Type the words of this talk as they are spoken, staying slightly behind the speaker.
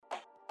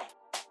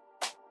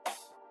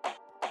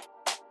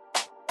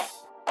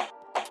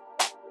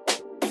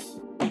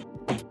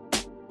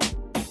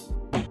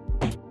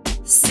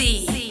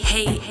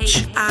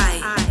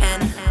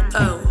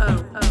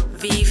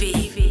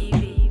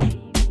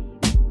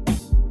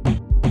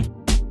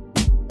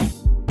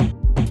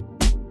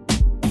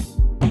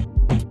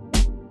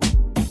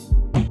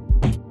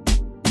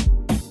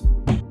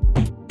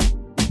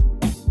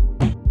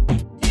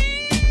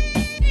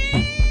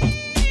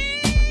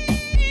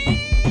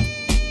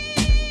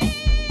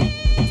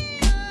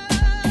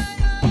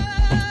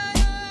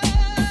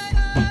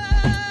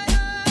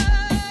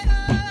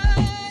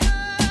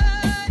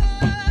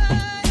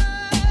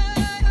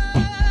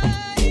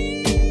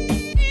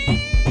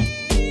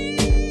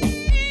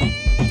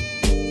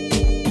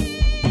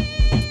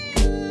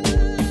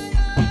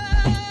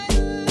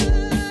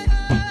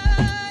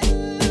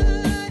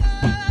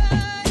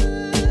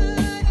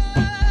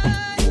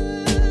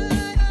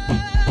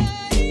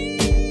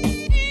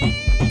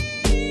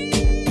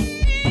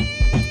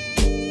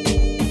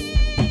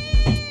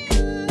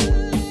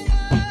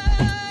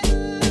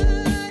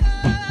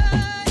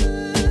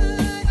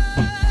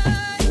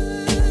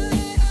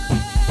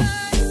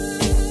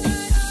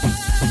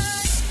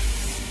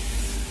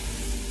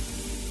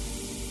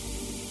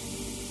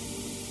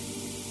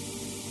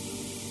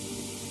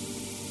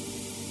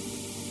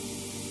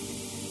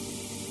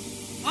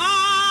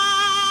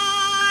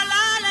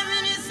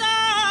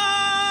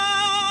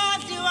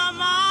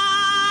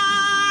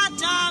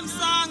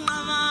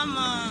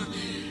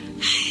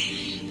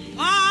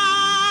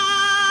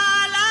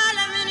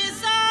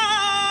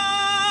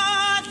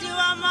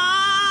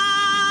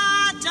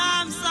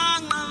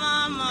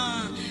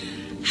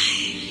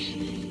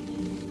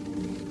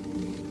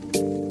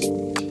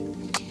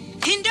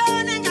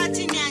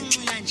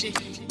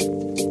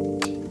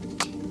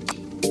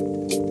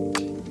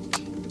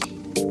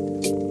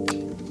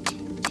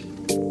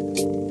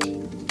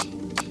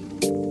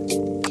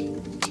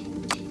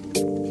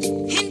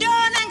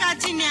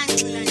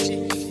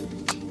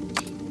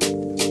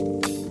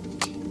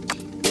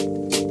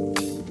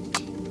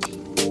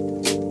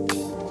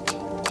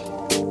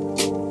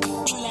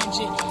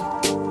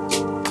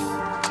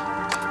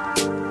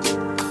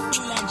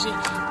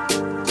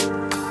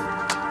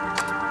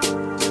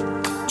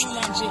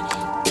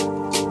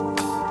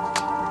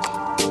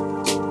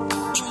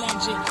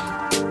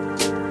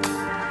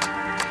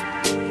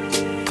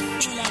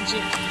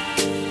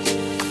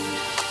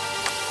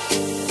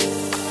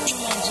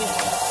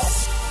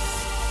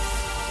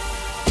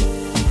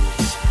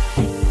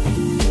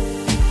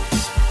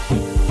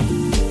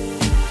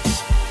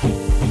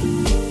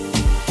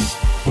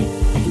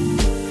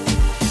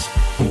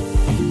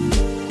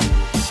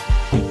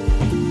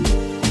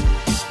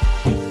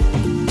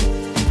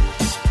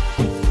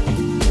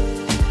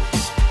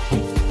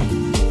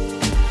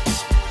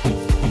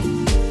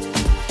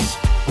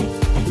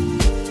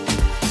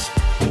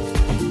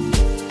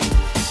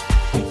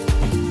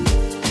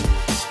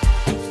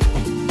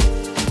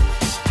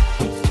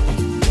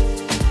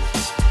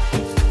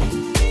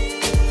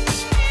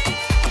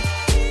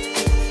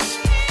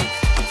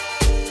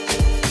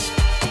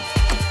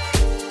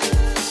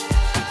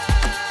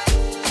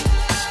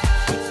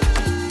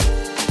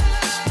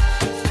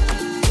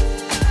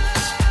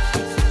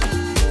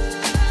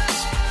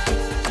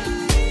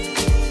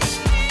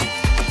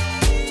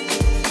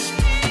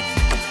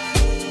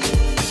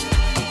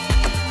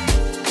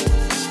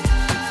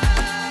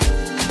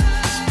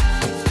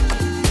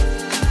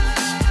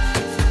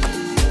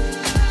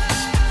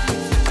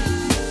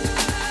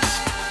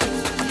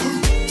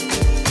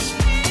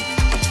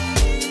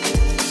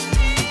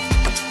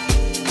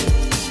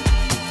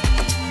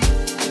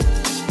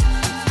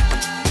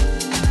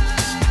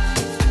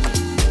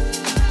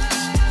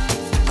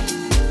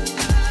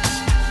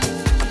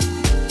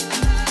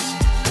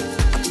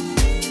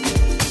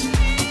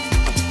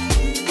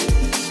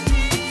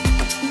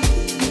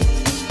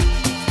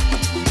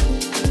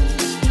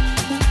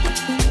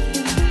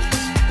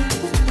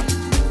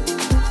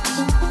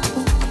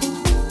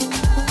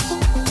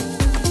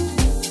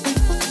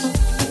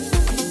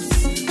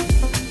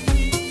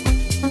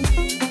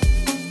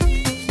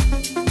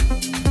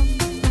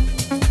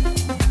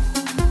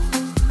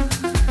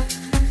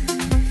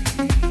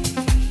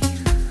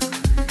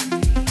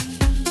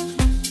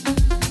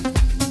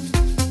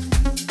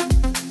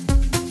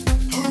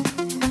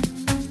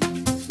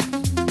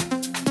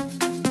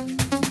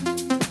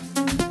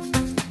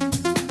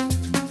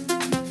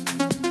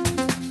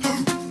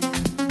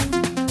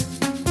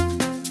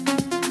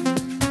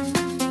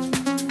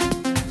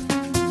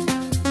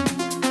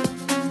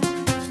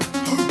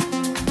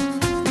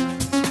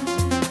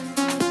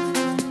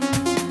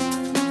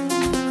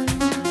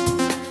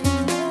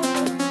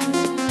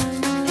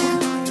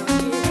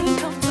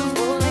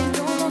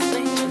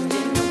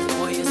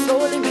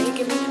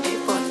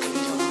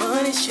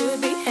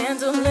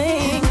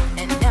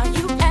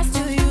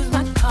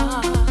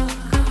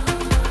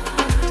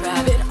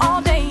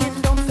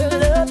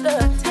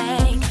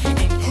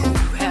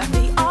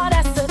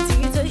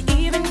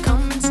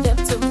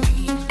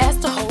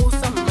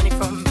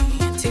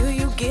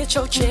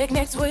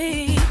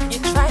week. You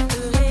try to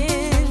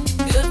live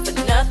good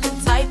for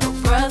nothing type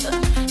of brother,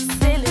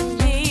 silly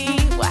me.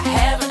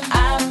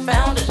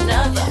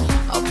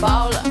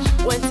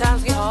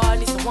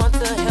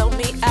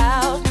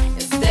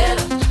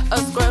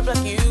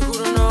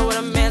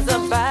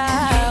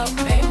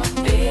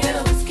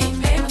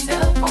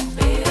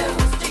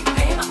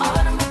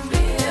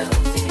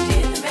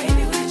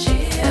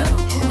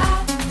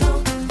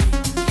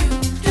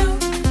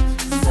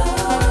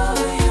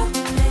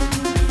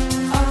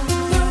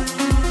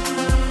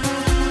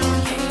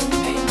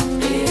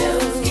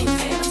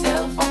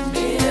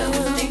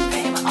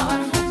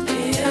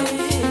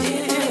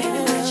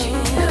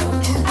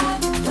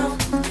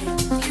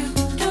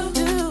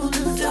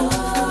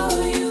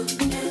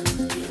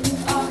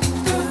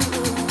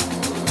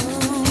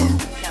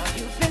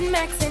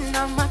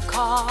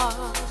 car.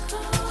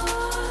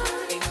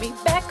 Gave me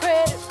back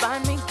credit,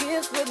 find me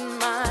gifts with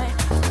mine.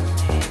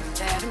 And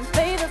didn't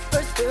pay the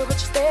first bill, but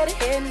you steady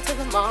heading to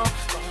the mall.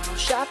 Going on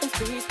shopping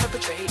sprees,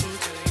 perpetrating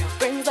to your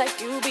friends like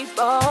you be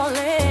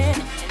ballin'.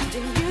 And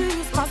then you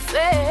use my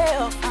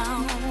cell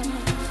phone,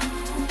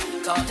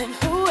 calling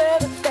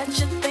whoever that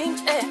you think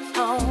at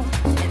home.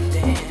 And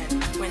then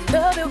when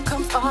the bill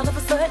comes, all of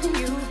a sudden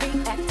you be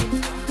acting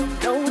dumb.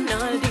 Don't know where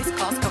none of these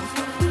calls come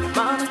from. Your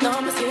mama's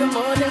number's here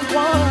more than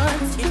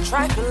once. You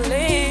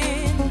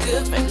trifling,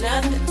 good for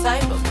nothing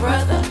type of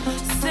brother.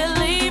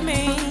 Silly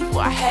me,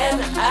 why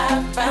haven't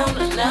I found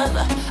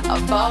another? A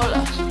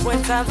baller. When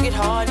times get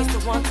hard, he's the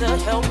one to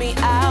help me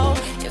out.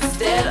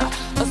 Instead of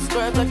a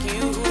scrub like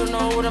you who don't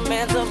know what a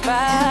man's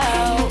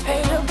about. Can you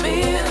pay the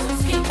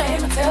bills? Can you pay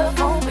my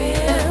telephone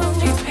bills?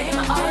 Please pay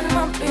my all of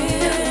my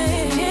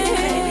bills.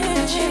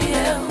 Yeah,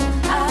 chill.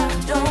 I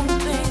don't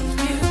think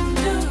you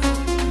do.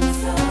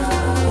 So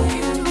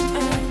you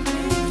and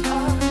me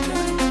are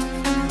good.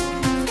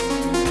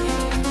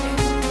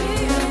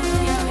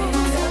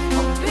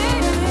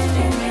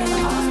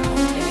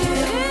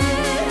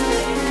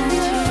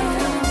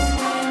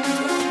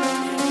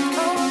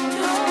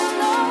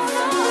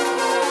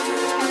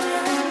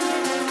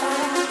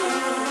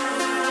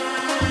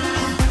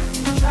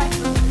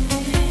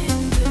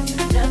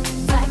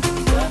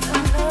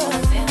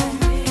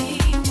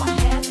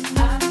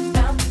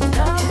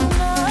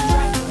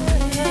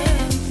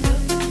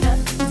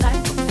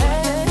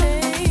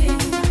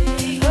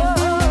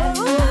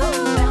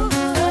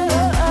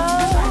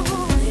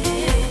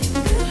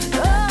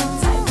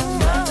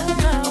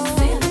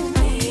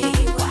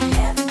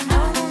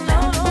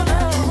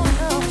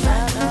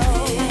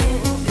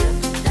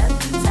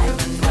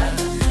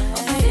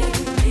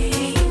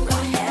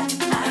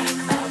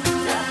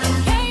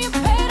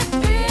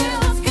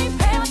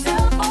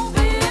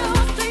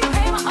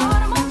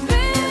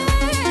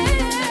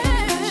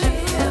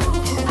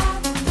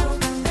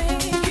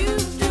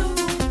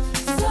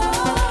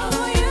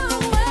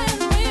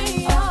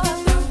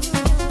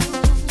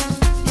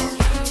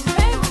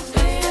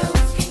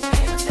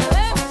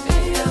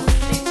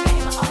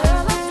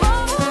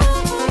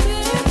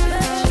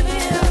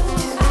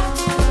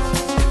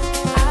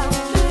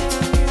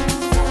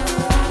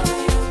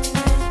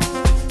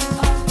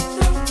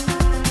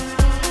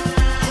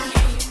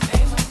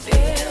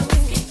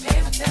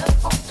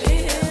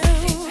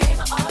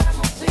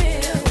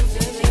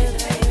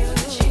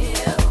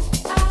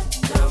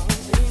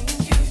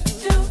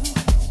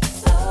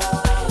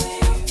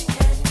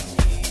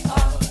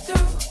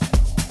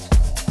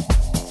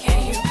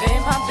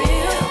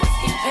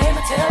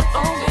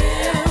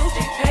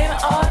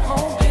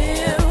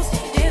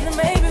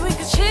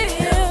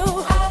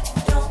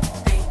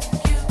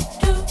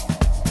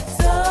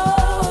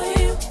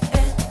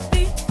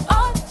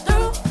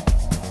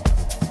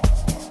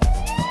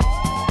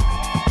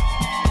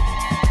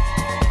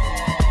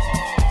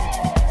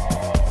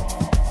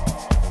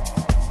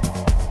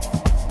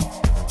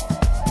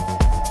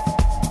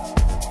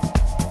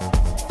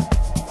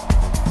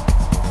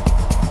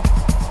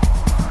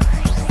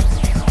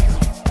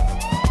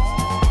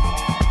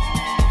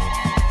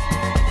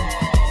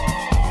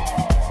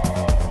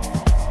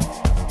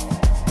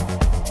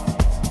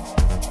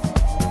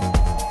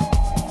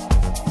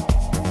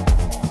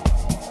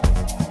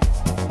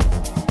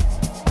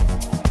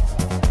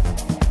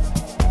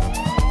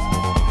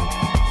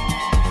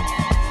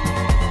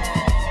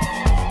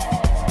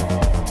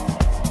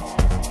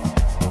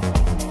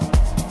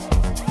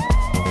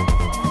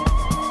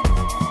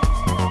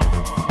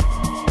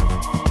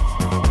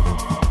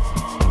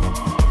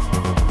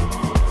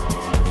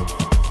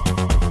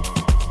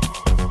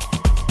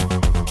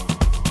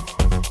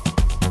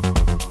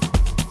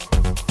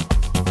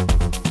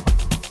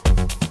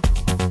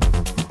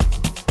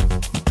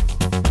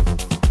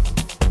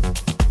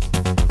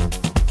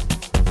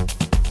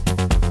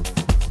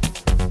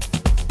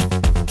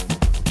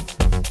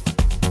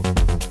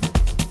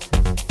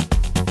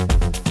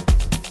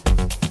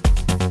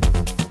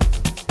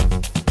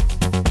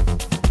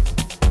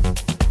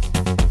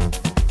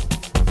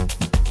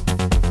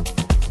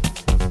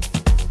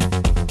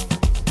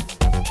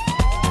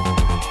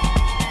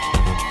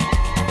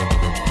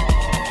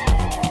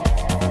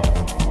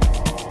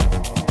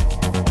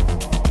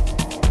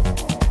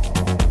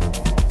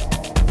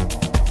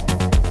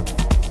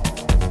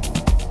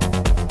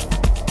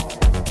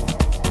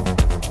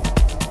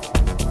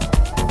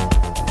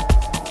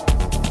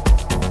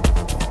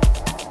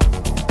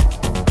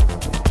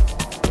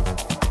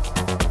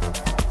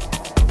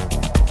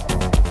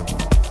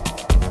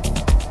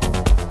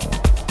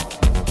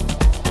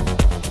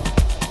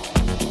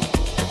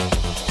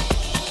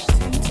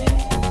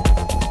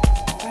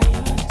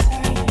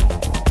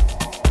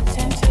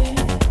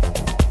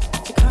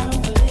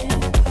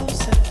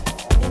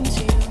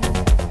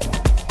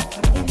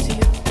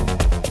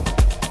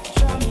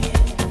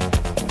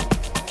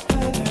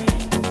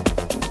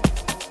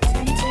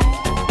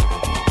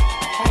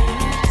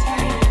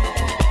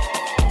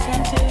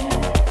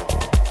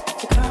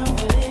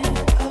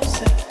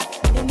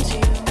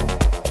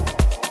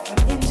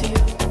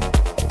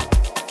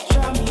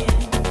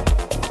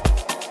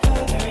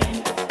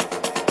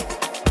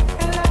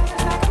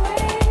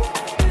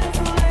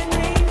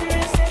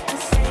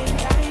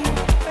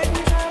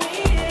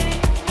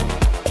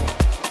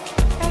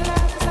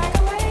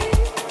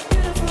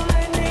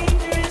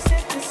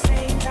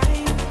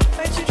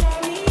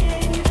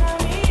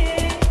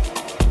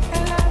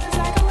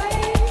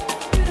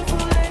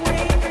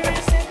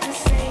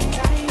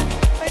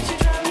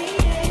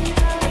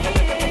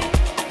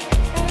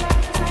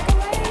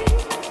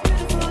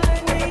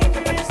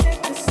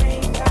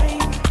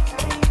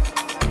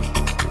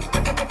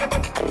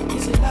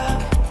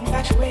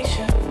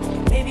 infatuation,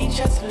 maybe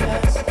just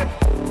lust.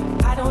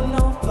 I don't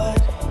know,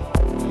 but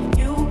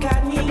you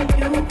got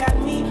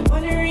me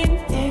wondering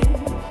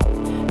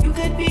if you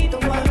could be the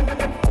one.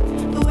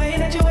 The way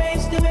that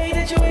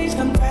your ways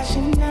come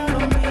crashing down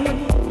on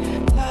me.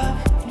 Love,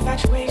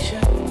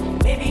 infatuation,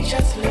 maybe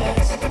just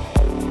lust.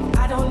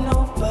 I don't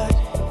know, but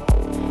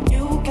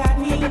you got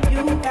me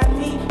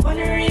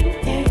wondering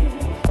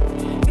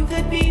if you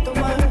could be the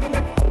one.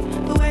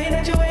 The way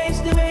that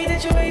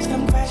your ways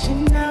come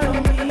crashing down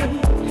on me.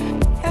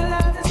 Your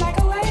love is like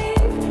a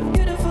wave,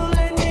 beautiful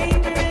and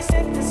dangerous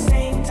at the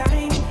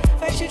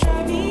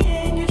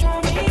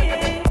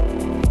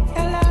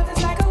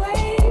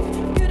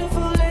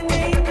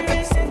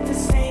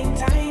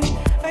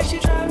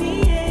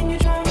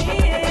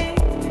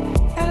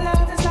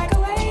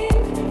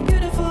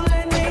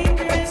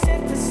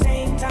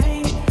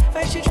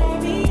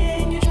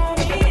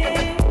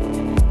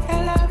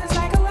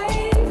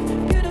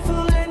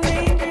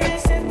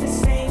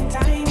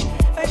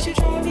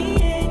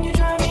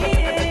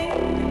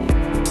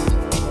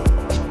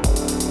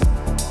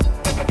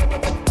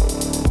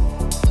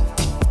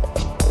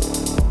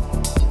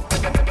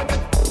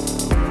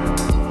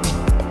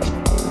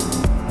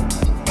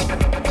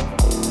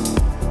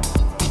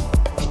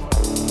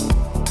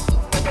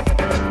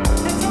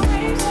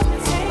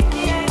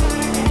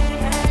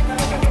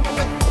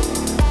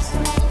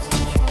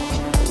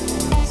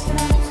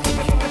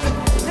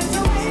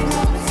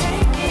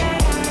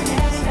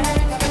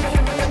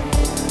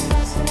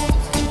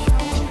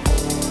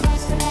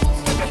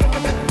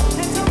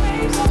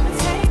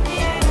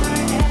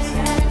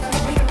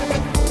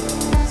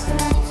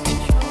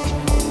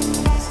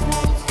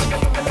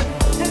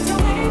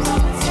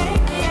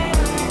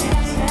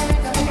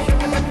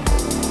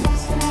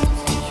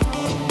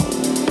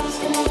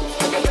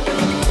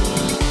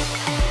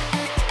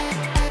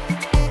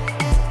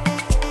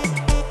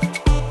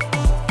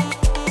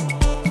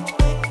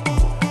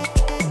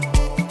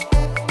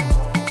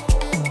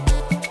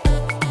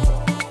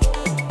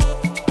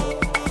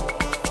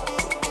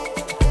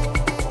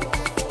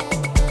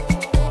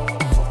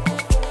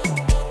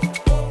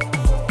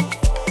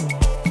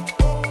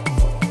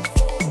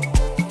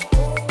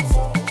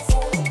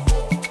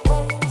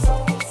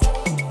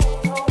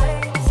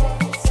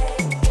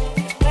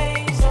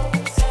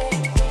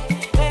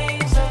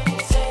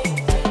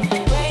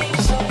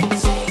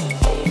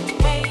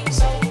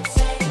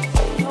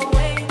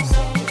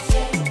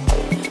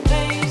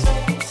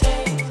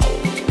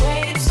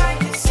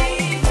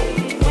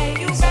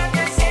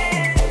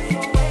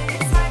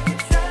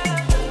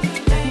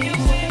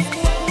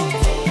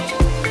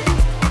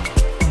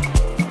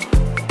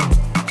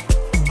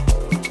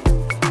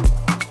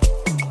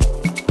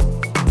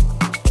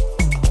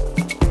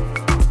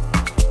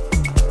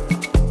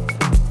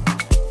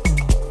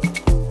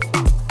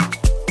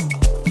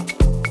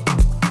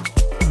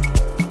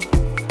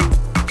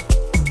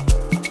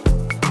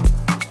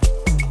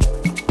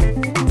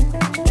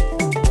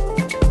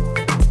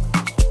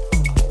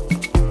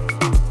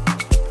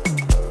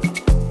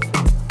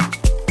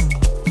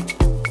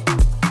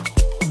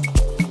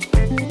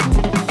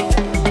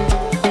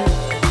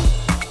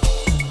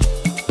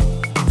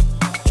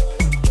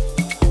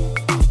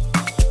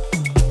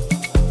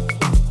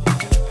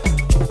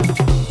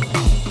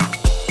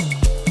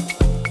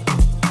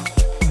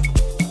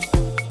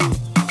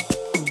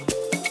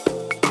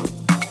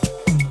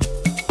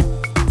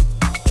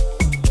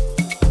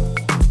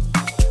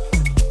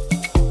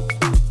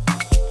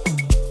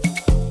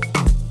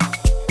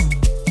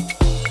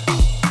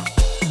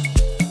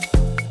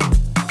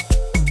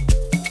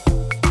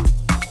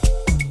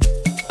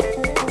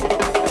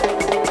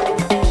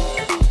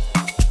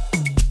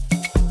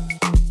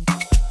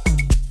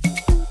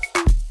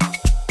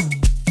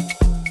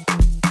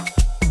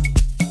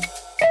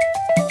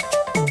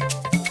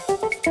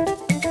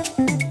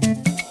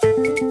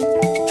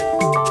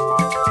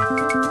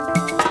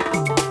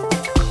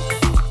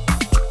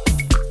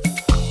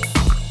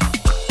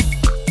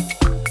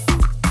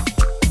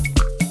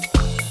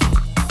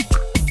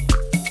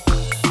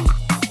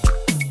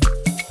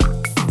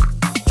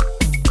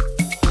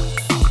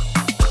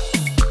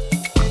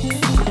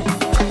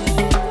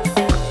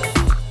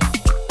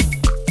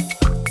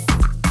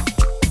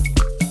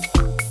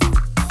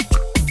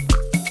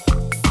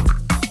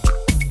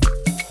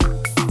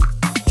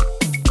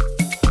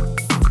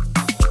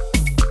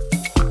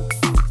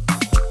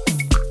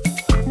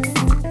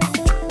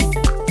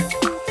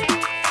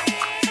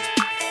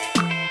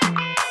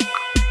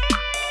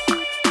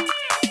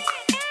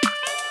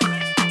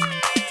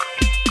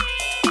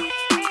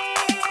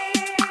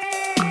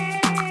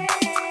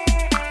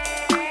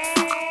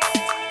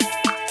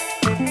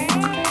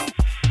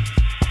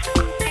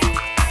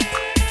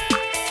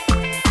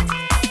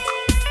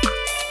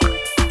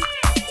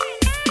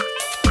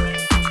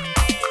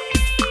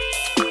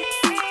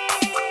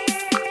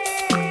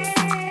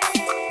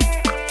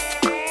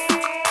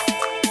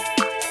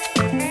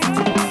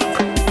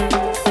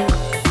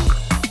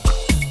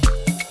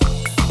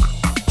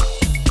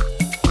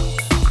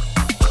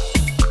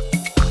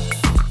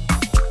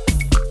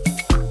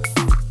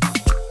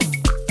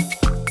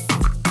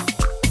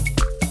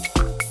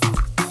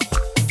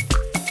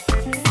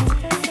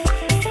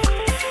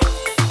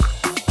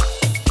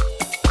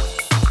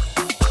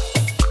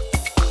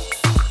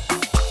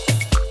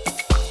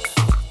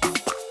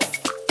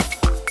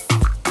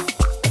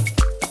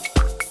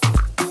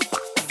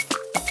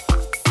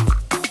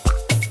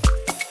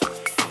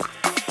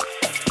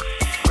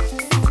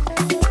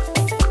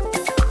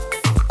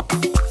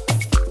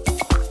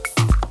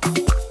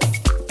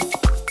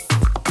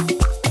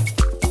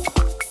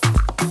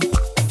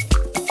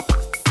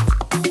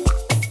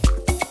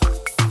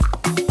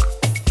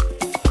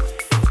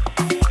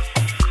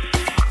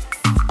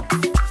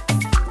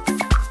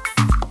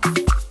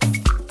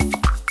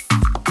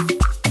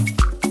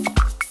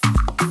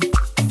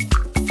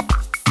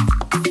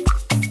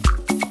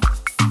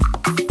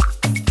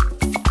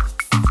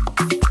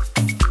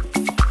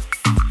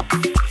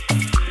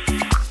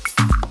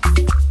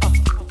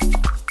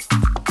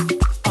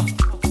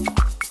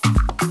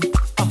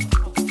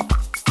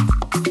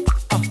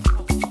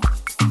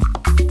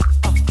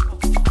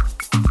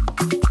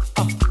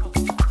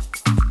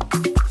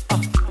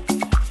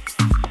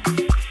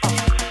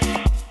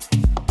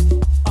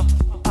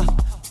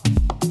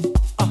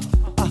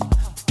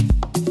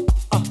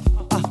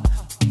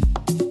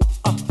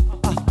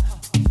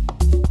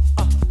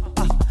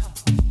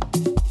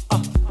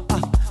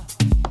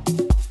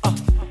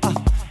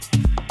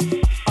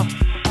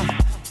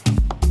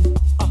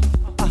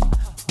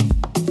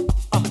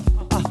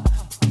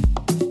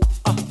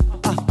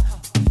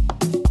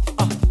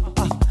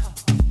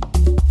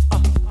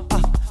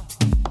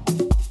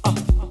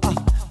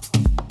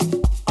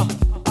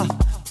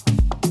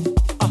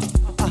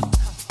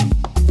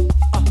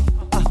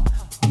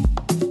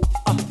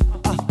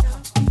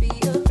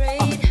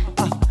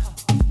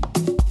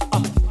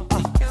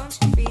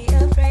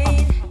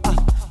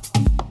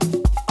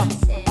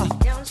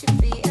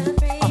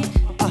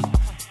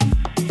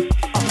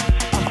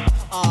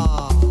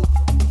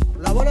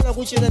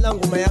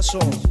so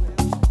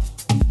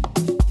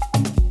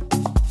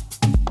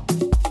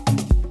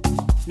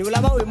ni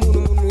vulava we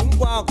munhu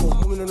hinkwako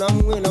munhu na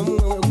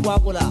munhu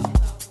hinkwako laha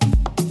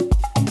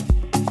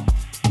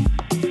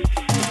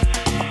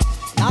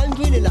laha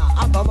ndlwini laha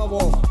a ba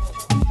mavoko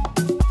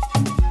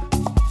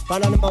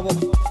banani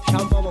mavoko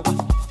xamba mavoko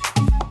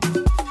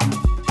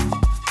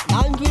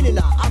laha ndlwini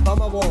laha a ba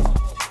mavoko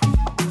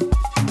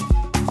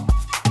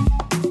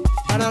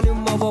banani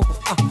mavoko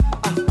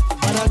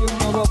banani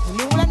mavoko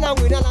ni vula na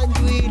n'wina laha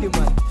ndlwini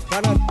mani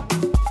banani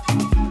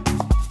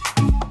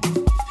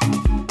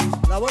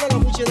lavona la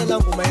ku cinela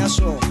ngoma ya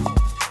swona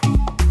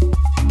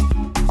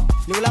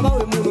ni vulava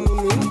we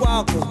munhu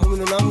hinkwako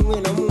munhu na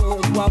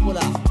munhu hinkwako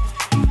laha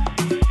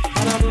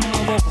banani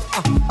mavoko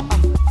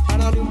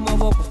banani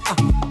mavoko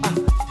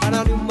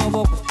banani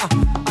mavoko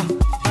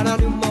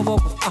banani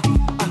mavoko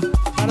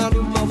banani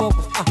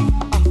mavoko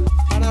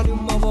banani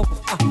mavoko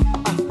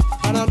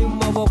banani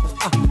mavoko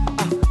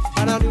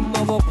banani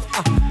mavoko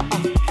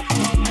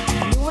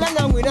ni vula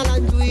na n'wina la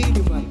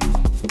ndlwini mani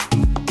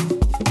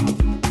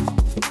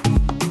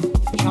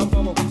xamba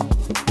mavoko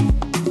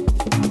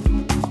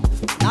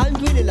laha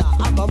ndlwini laha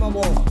a ba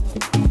mavoko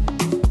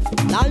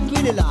laha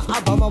ndlwini laha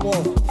a ba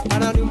mavoko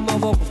banani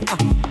mavoko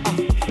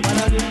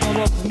banani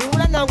mavoko ni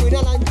vula na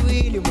n'wina la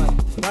ndlwini mani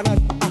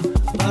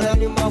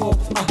banani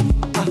mavoko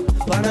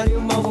banani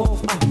mavoko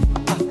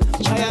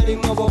chayani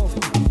mavoko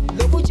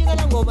loko u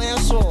cinela ngoma ya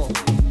so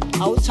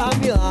a wu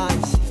tshami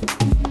hansi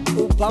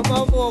u ba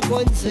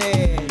mavoko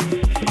ntsena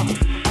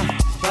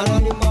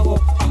banani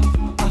mavoko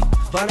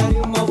banani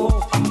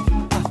mavoko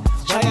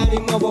chayani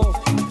mavoko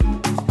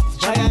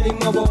chayani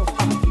mavoko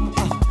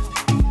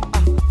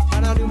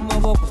banani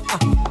mavoko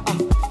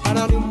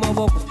banani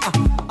mavoko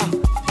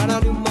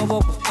banani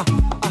mavoko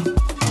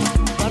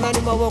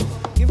banani mavoko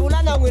ni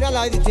vula na n'wina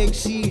laha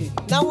tithekisini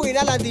na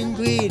n'wina laha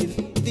tindlwini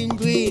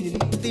tindlwini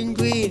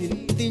tindlwini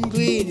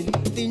tindlwini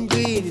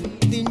tindlwini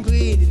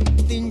tindlwini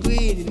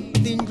tindlwini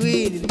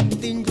tindlwini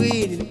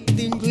tindlwini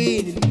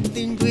tindlwini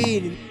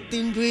tindlwini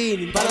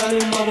tindlwini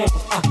banani mavoko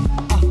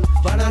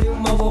banani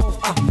mavoko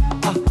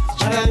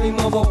chayani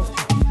mavoko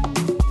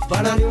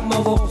banani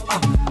mavoko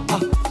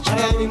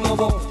chayani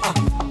mavoko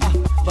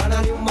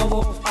banani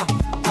mavoko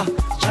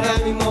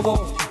chayani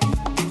mavoko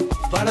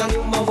banani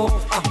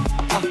mavoko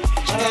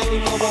chayani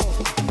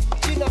mavoko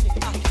cinani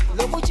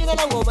loko u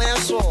cinela ngoma ya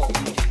so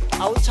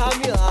a wu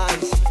tshami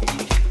hansi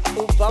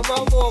u ba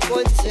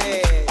mavoko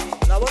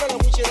ntsena lavona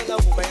loko u cinela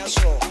ngoma ya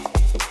so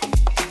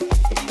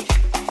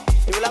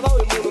ni vulava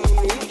we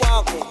munhu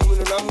hinkwako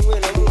munhu na munhu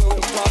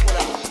hinkwako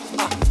laha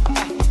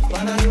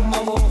banani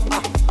mavoko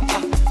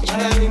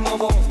chayani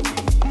mavoko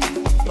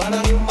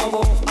banani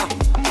mavoko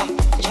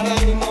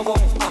chayani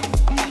mavoko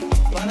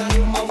banani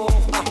mavoko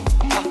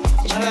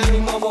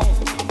chayani mavoko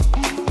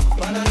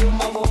banani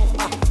mavoko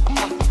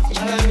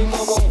chayani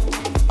mavoko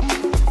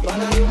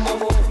banani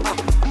mavoko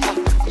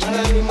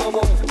chayani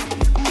mavoko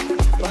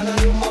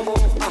banani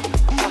mavoko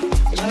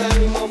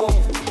chayani mavoko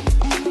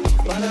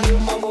banani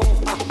mavoko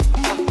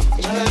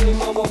chayani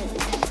mavoko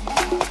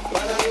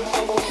banani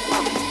mavoko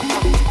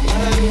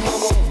chayani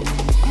mavoko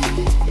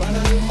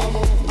banani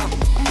mavoko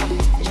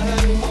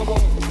chayani mavoko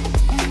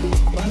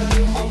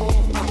banani mavoko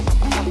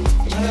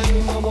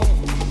chayani mavoko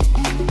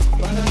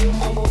banani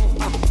mavoko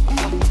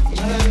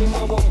chayani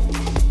mavoko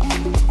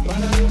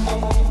banani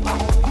mavoko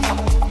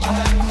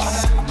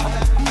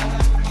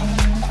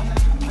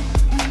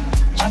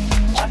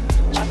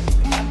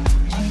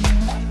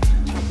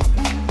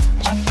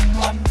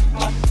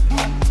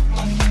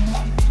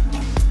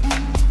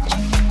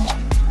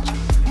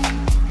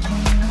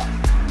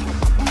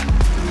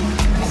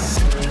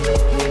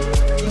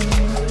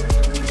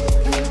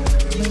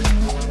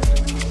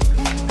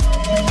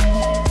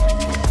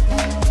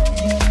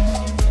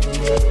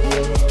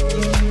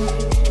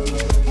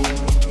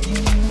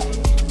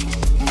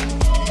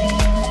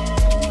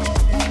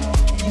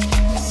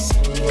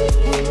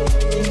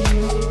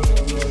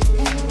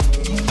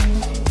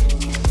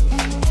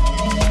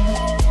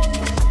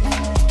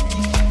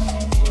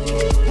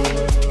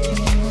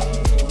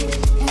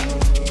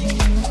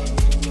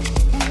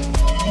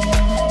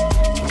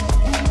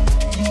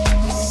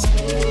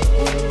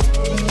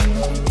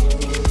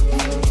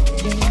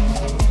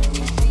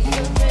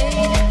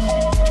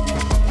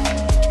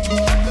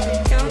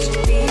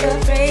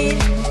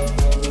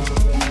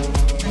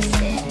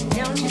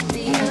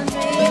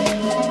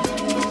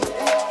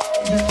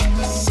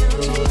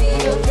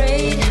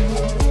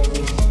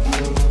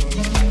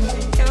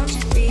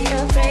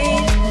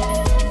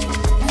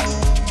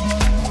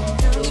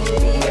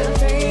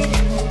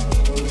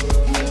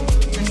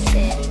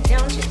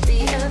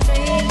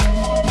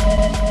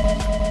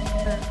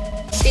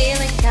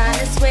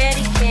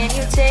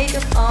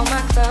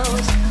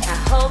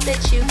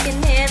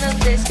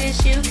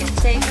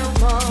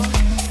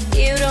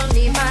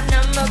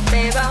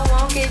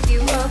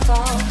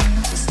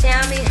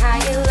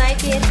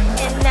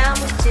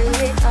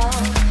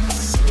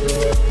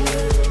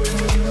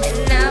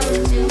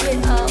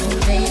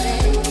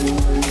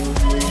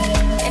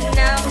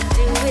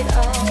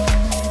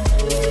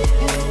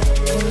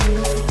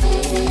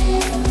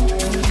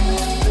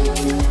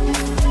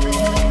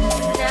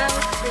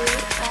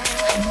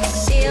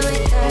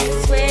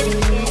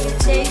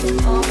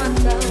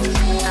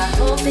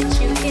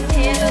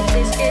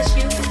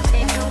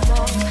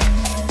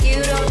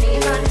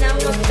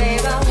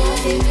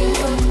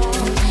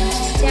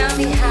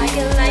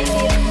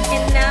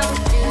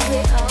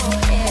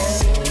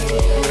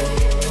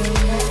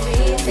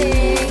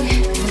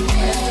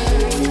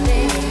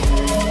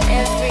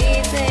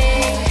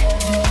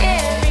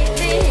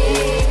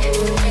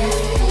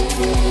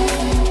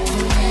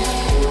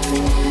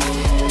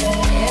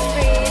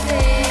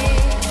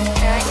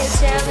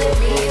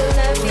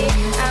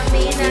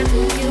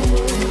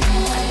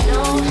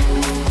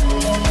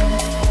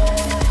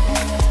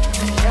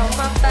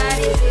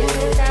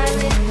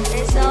hypnotizing.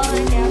 That's all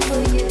I got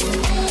for you.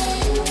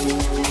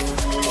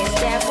 Yes,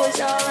 that was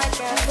all I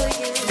got for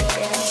you.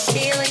 Yeah,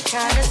 feeling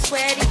kinda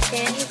sweaty.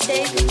 Can you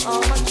take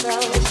all my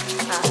clothes?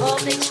 I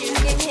hope that you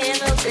can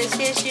handle this,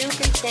 'cause you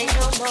can take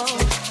no more.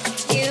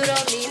 You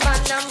don't need my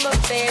number,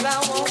 babe. I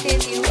won't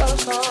give you a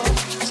call.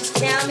 Just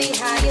tell me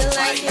how you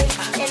like it,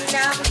 and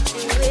I'ma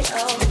do it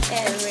all.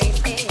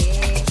 Everything.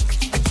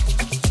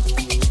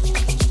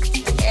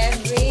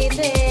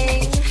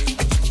 Everything,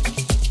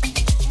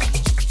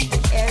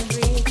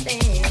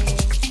 everything,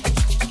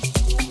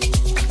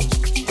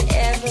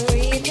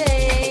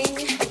 everything,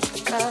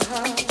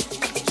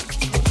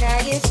 Now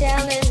you're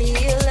telling me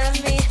you love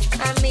me,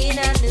 I mean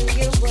I knew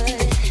you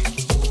would.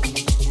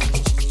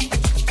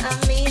 I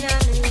mean I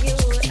knew you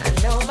would. I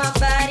know my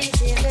body's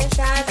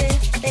hypnotizing,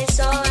 that's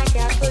all I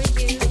got for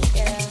you,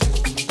 yeah.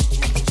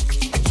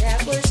 That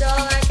was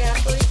all I got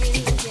for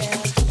you, yeah.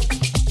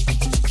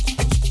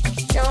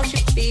 Don't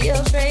you be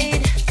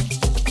afraid.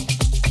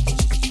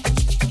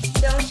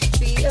 Don't you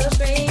be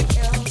afraid,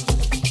 no.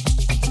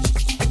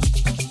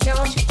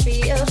 Don't you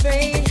be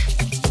afraid.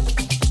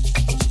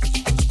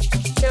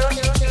 Don't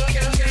you be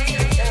afraid,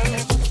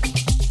 no.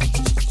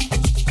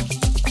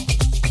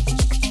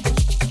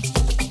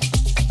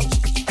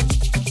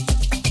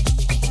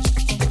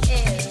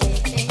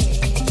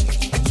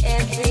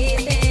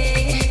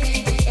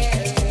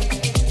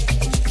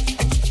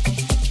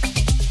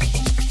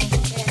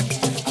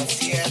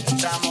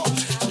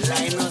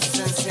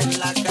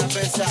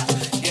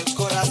 Y el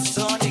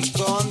corazón y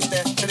con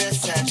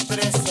destreza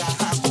expresa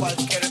a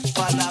cualquier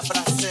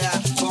palabra sea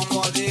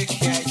como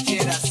dije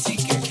ayer, así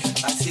que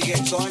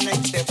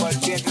conecte,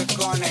 volví a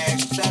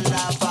conectar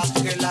la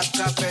baje la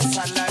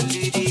cabeza, la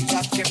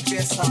lírica que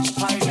empiezan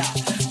a bailar,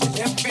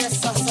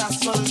 empiezas a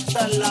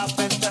soltarla,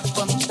 vete a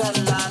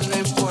contarla, no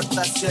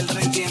importa si el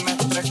ritmo es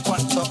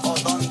 3/4 o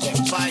donde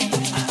baila.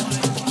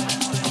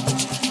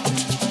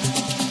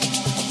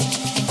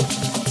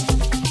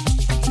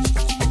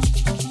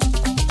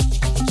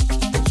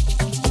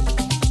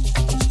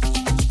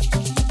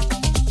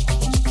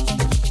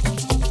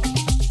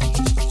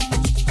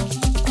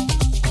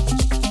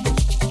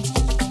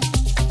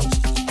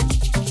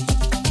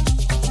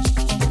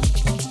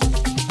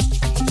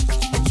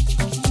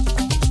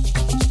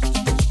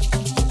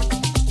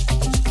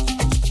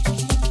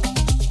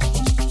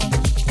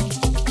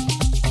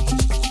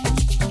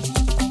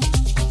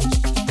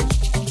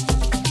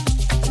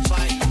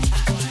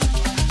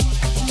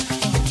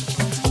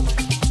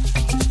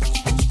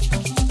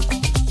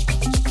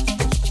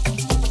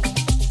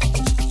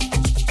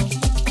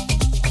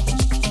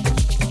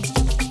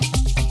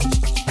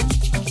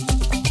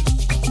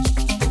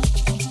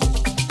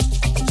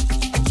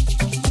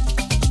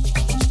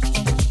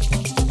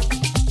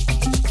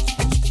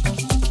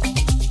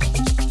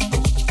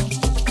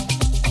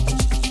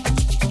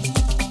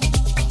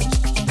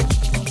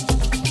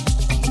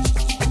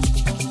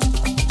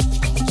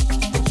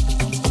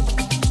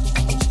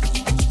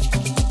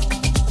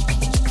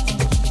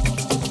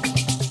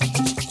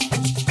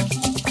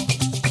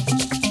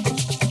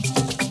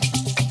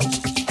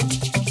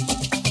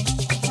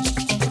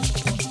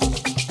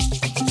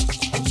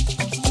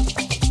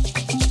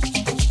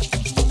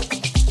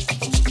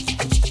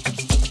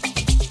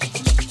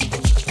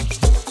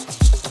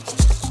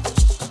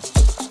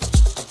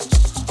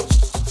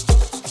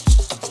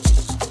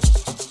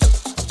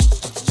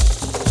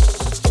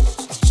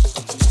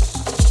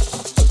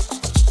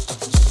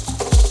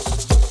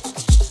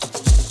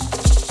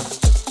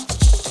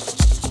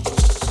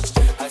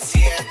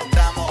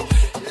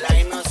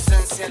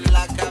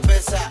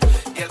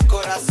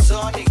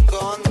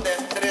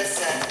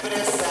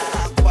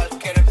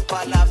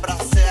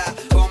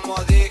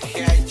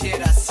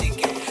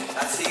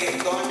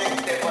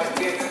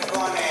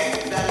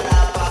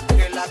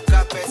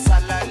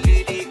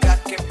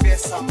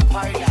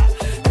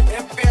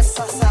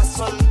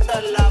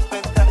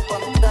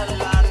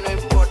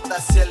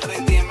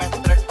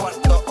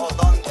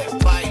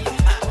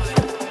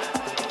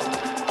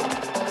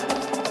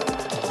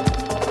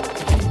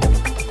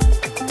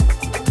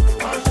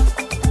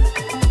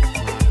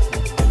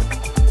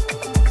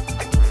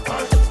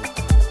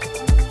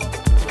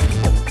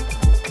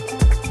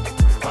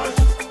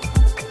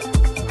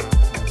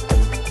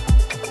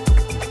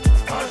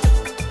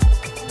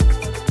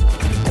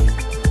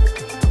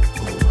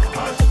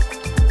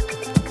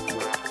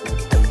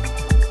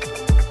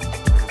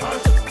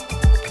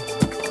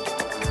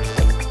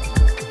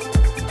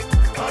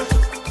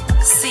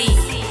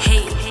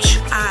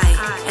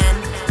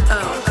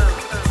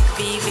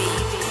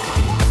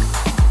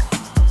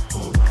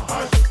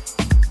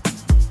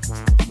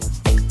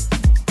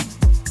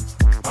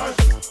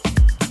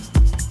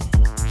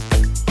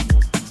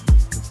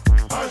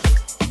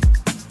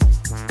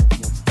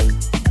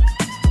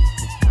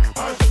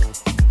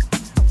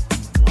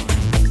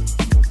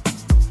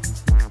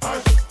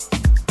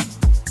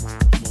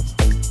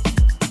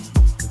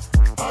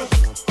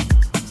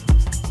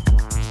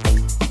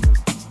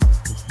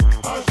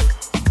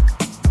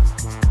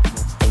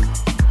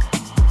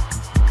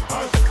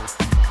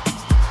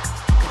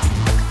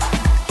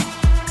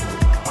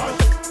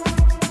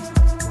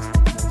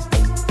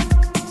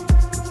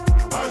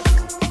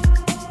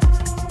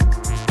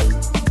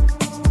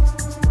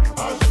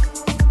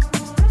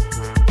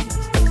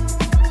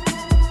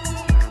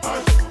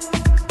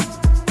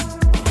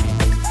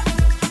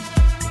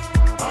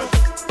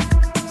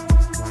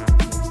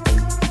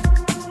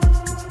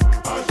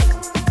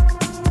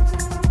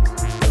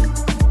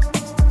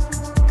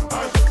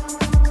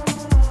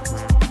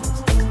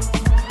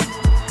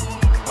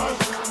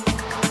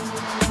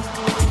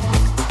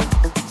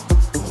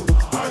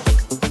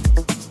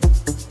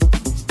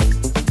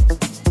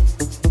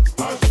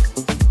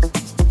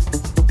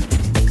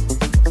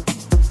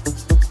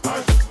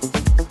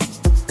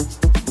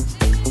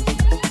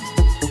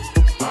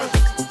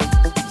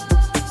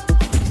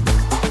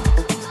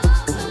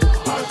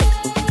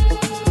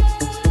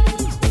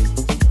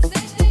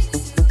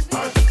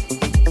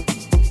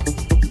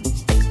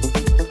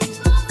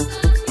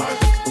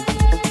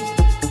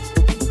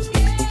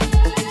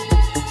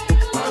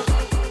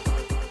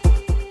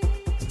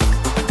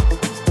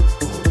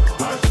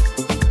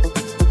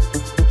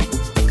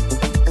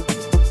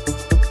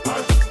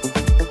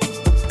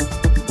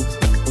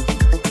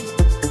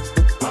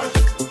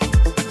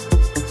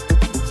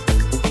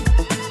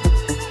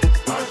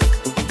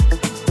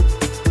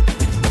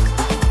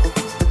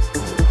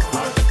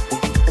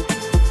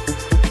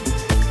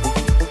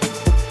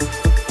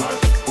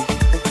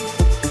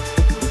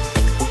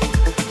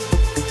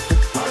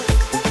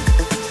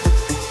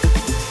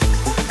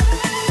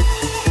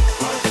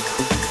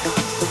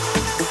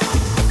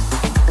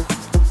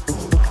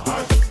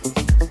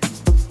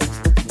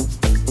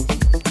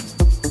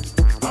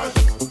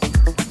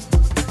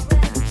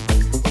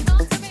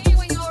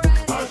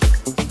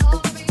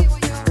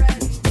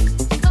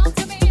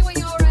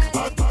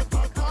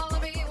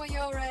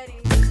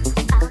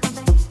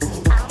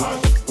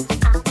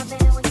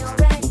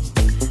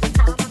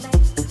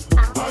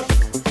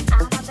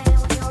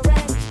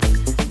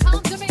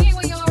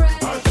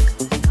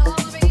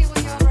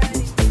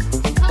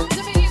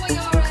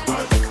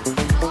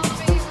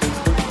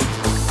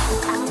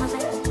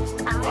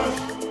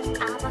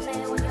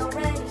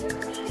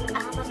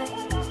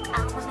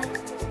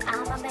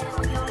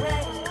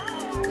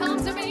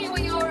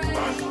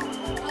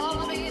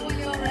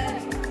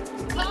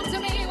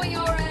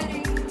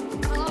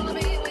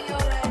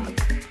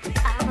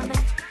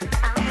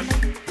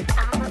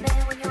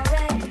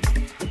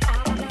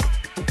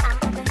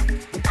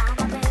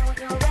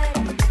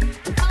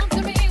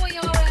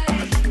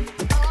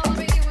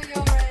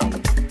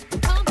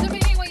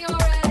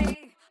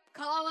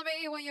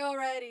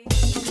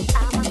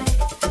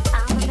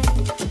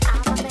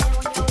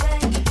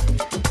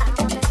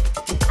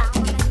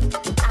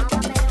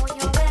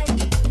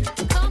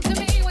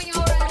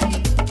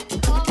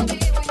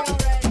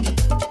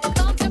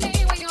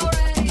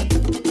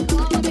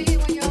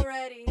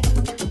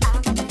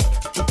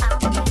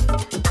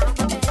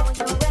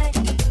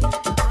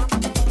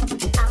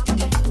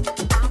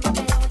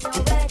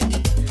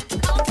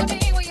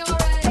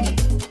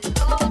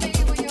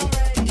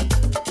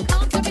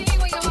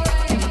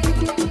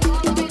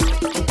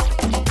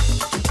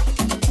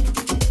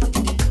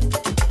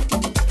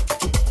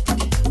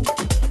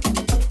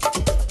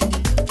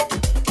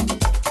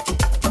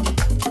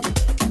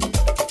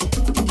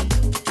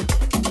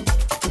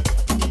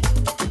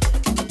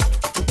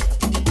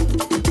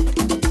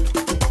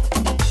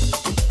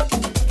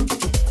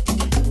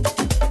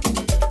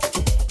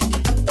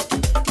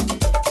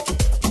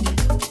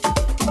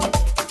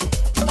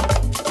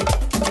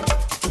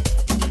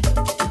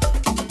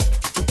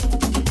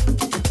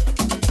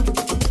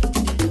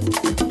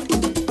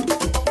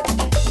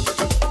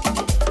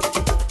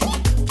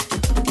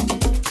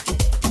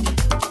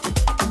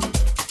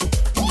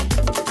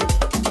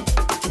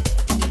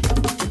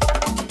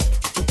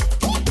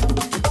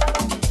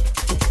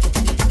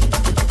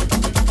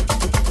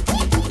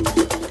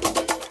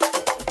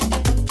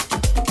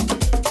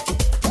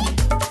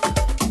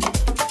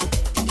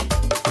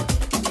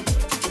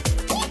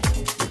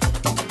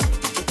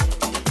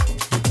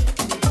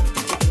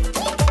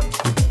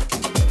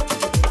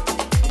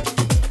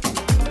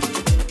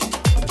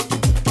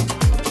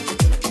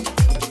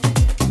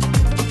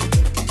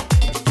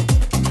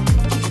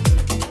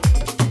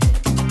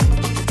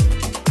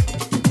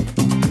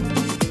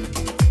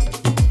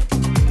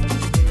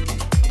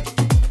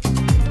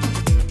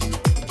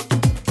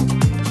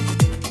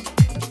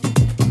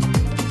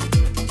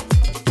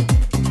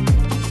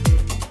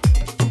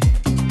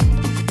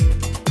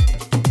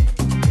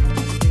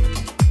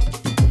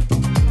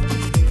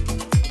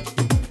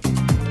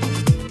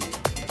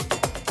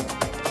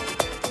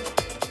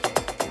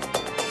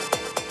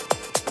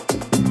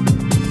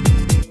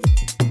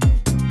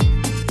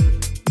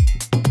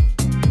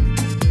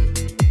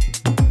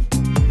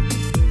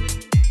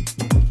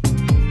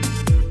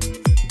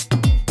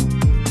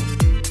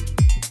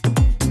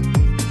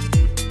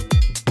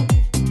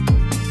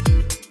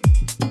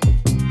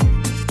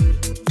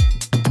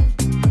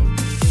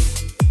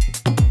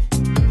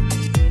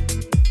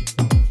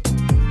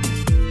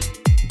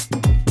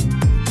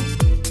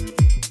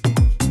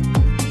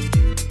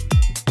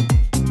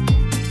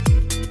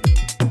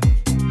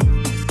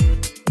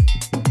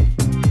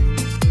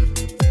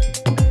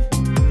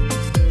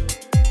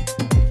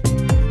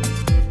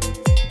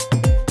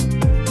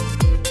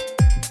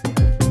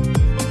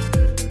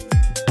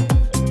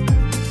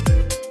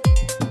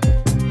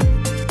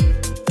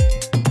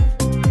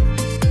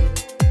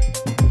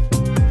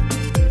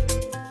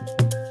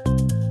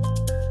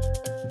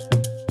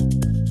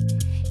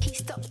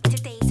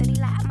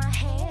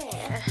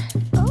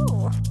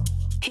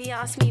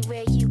 asked me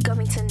where you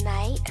going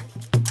tonight.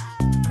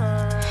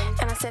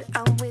 And I said,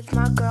 I'm with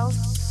my girls.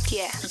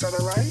 Yeah. Is that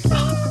alright?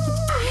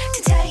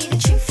 To tell you the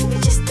truth,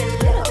 you're just a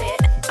little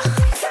bit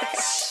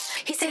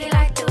He said he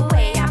liked the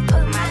way I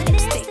put my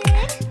lipstick.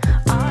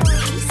 Oh,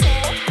 he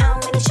said, how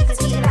many sugars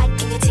do you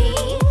like in your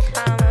tea?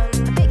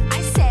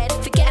 I said,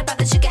 forget about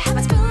the sugar, have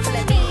a spoonful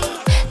of me.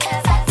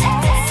 'Cause I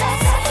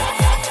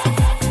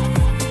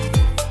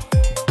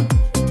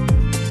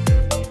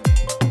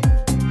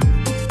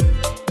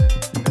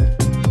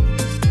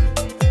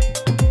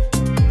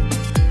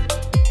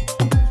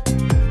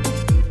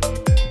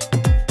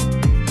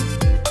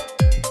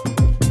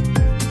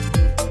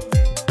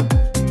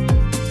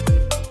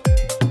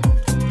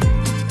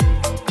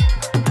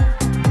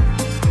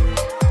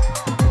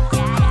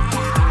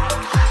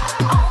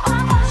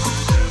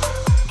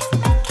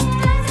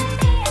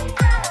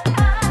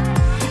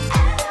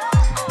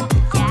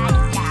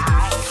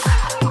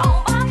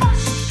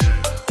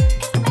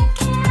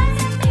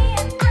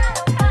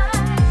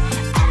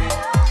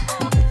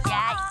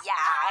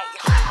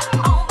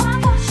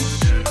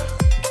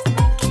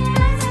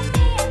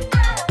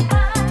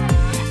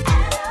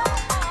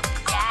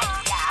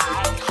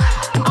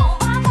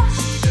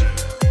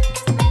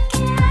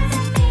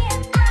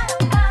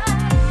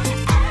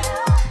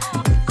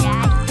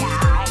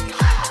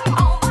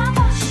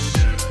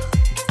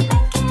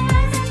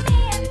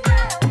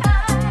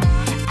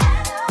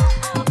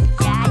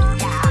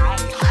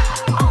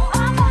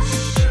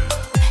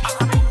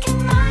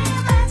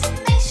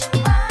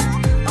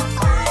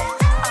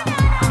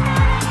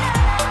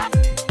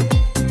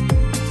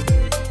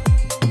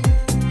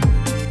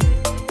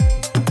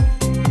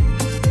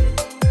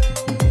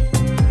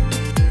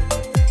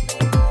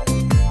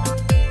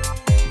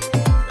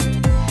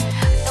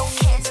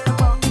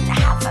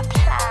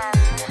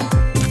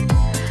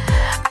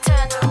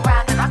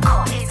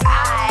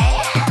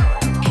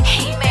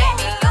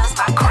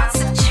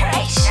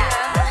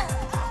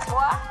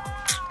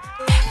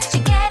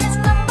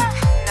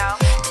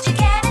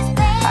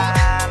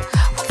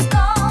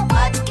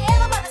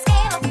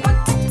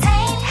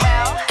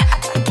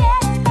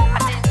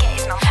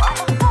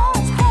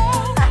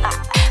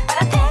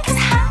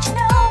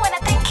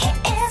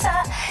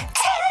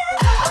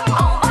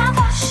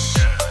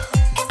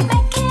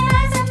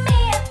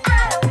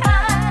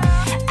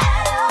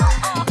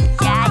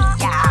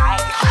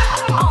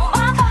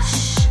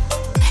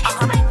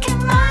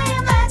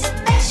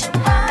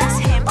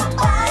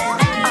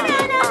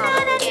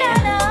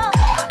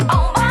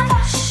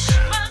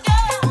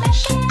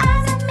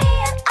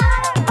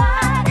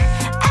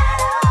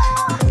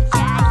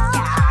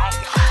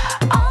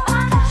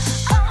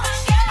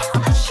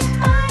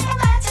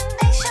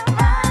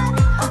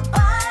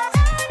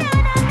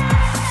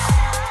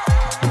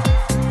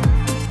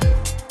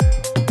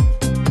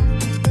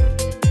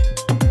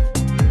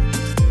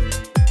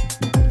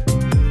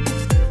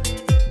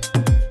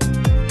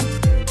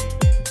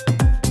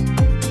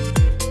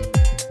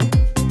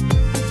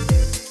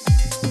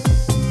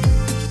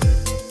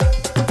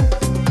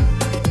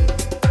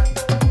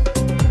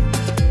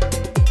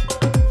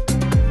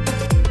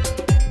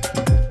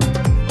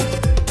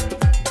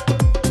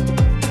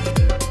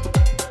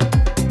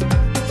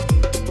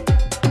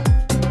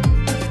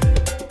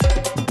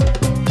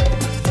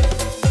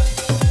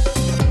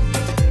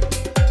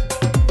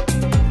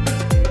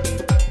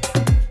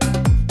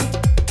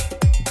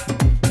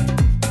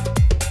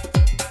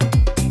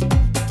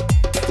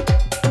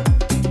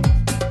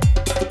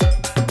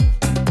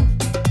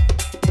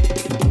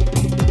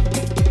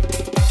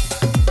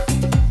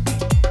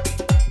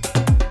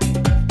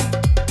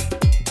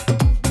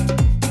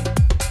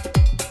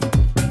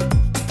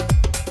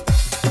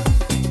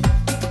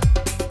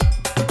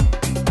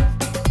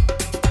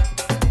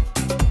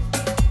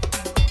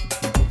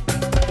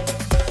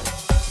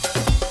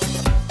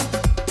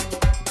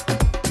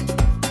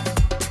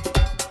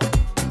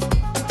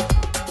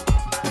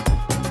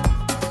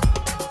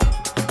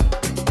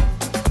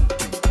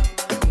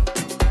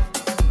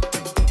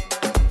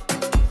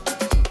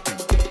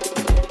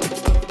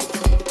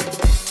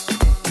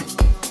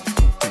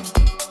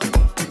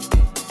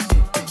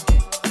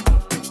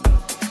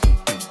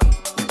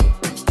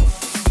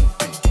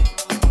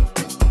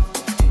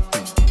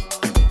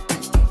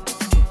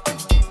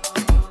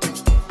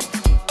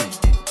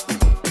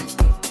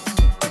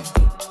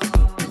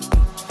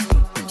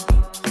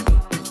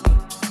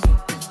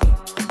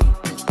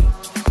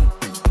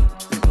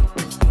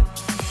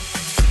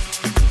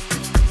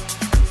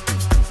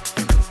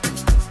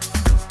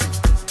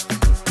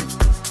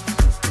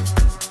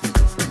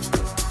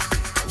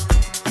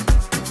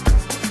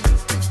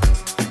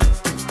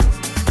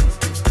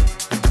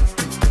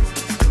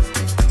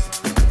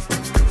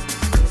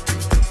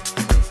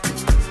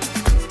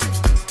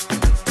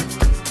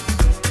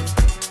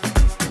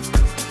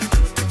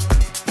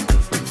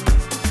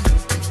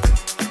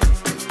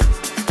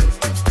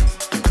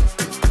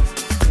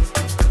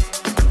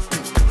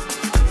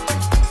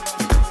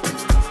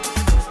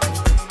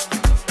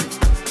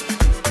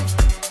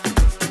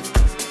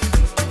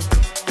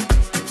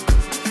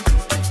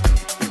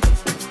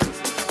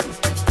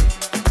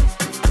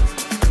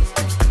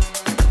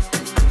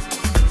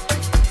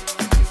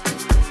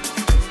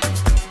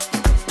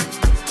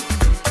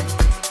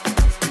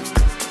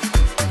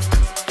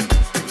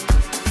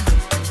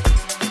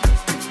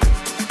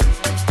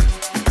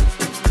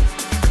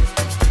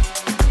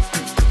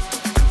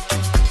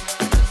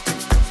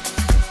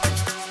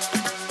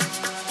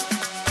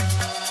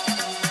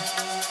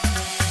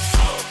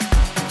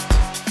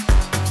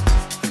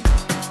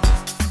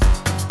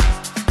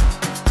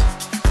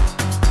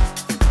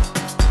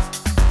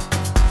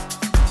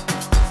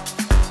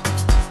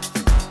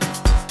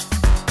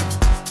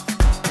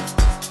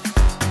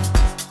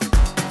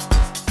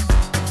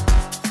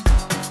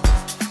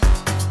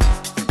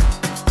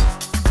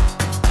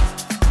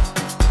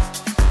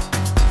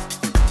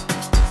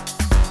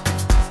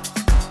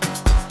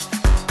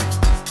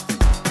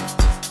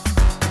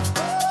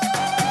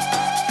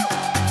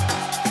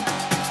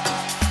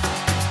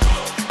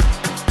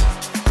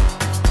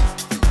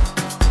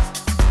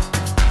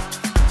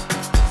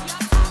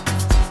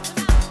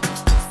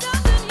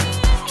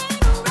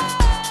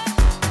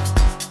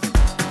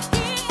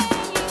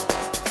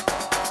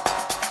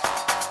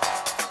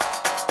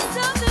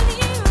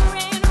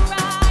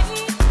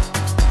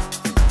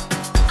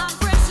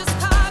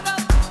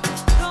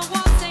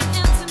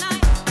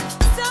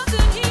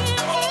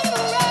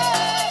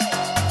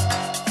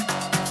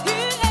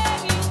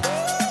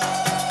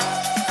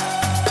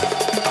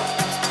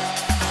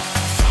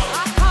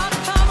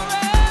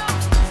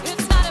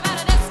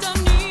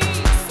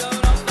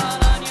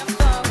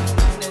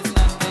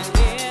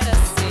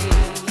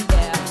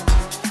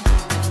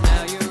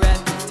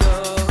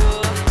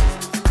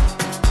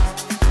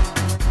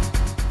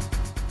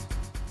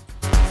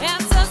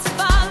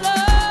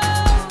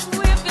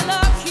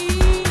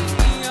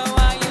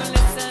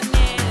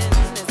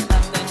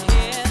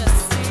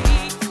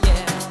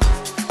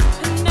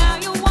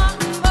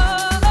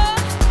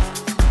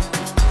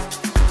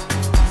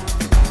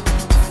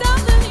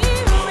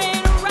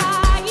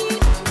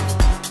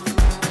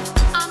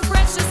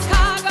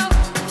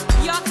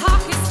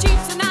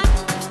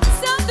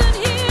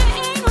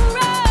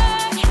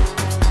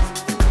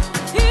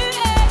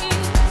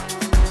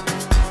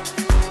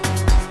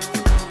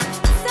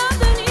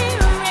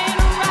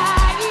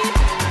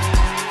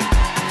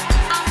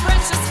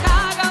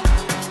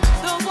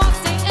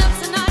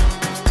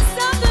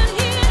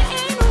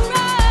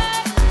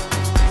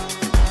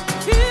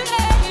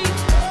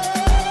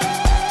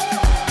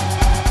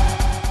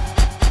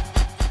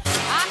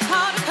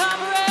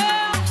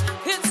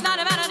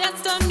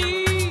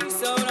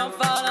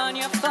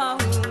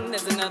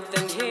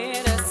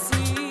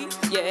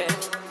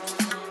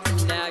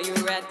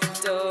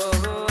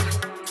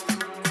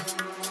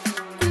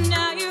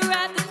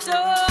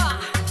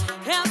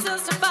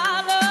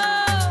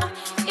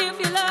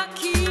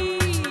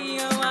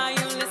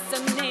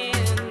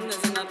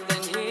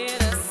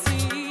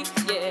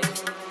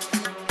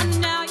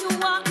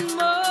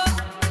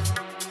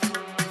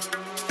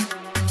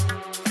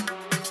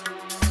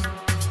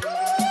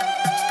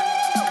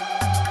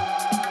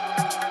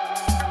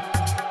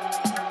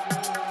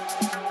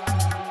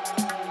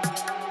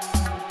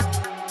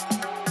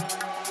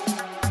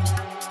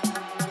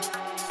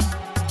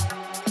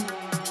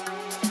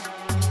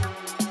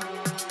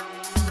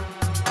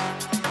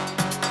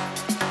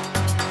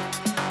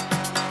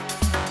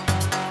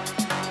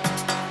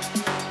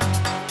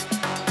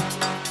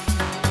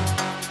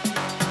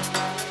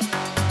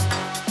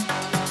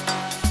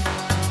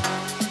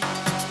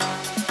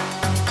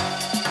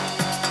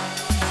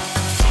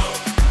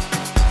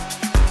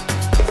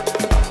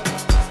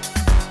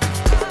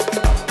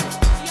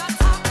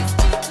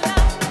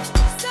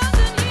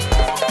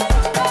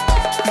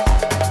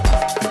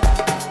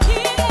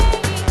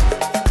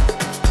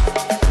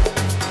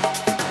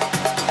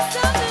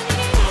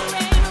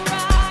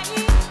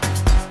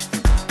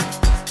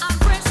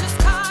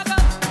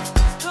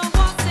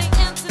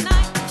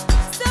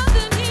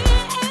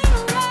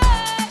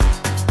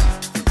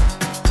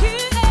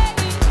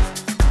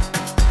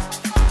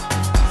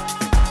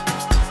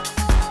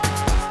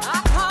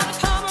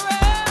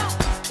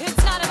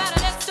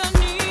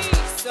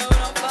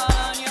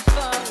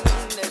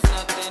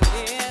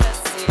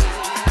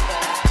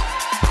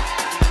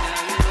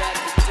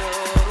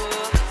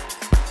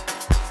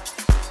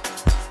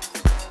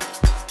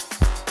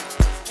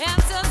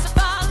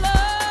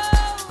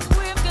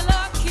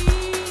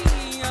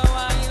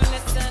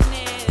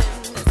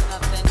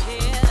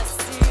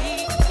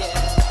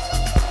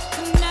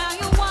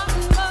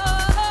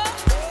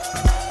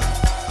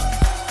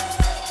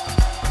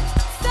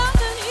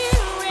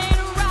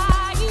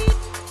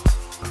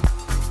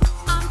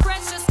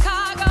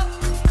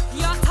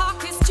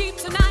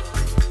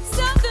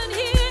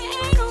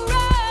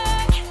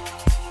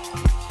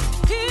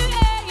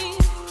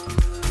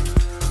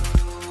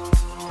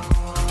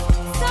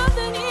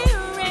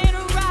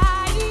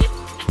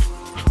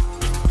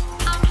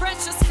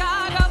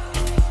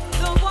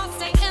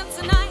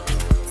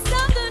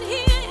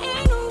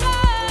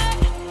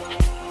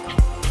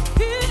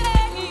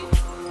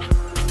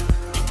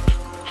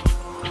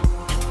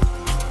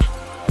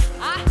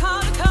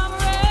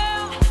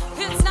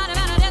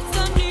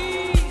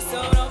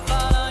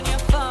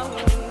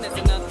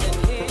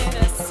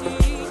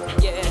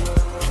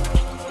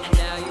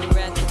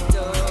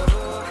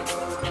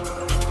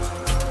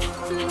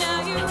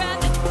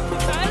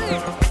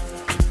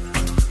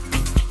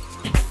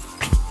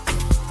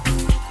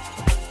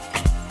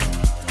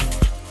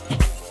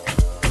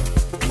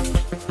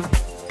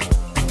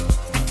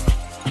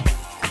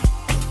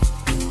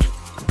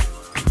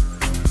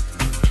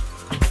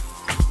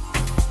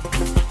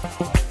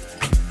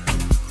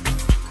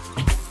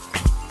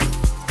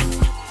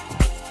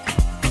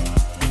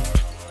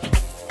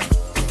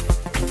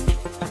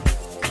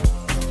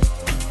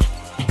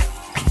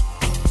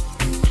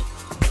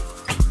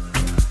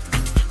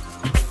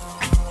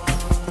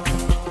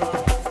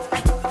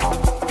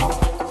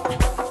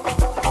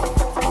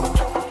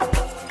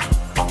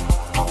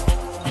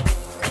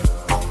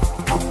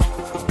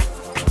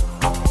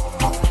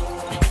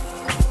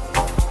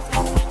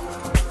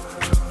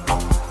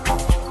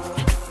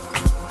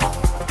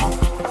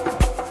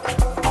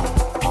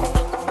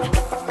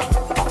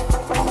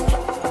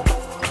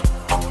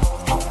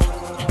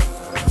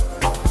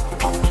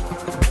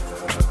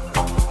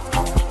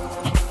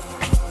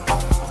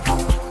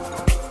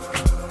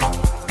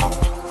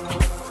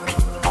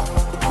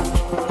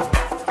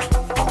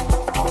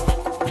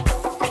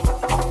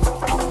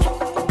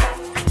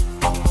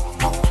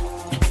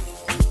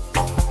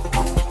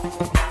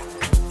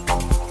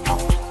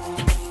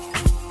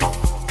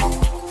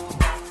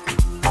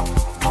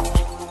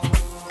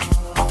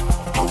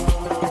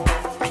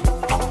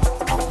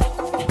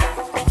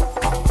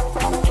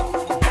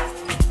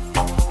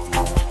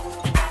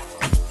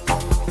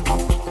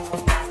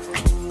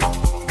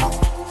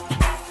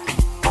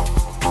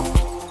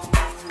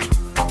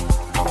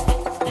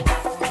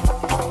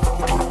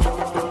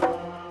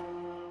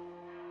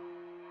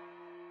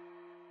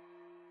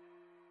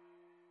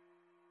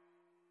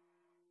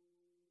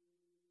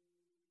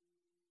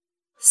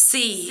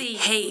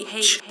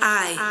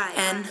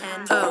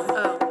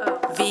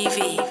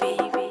CHINOVV.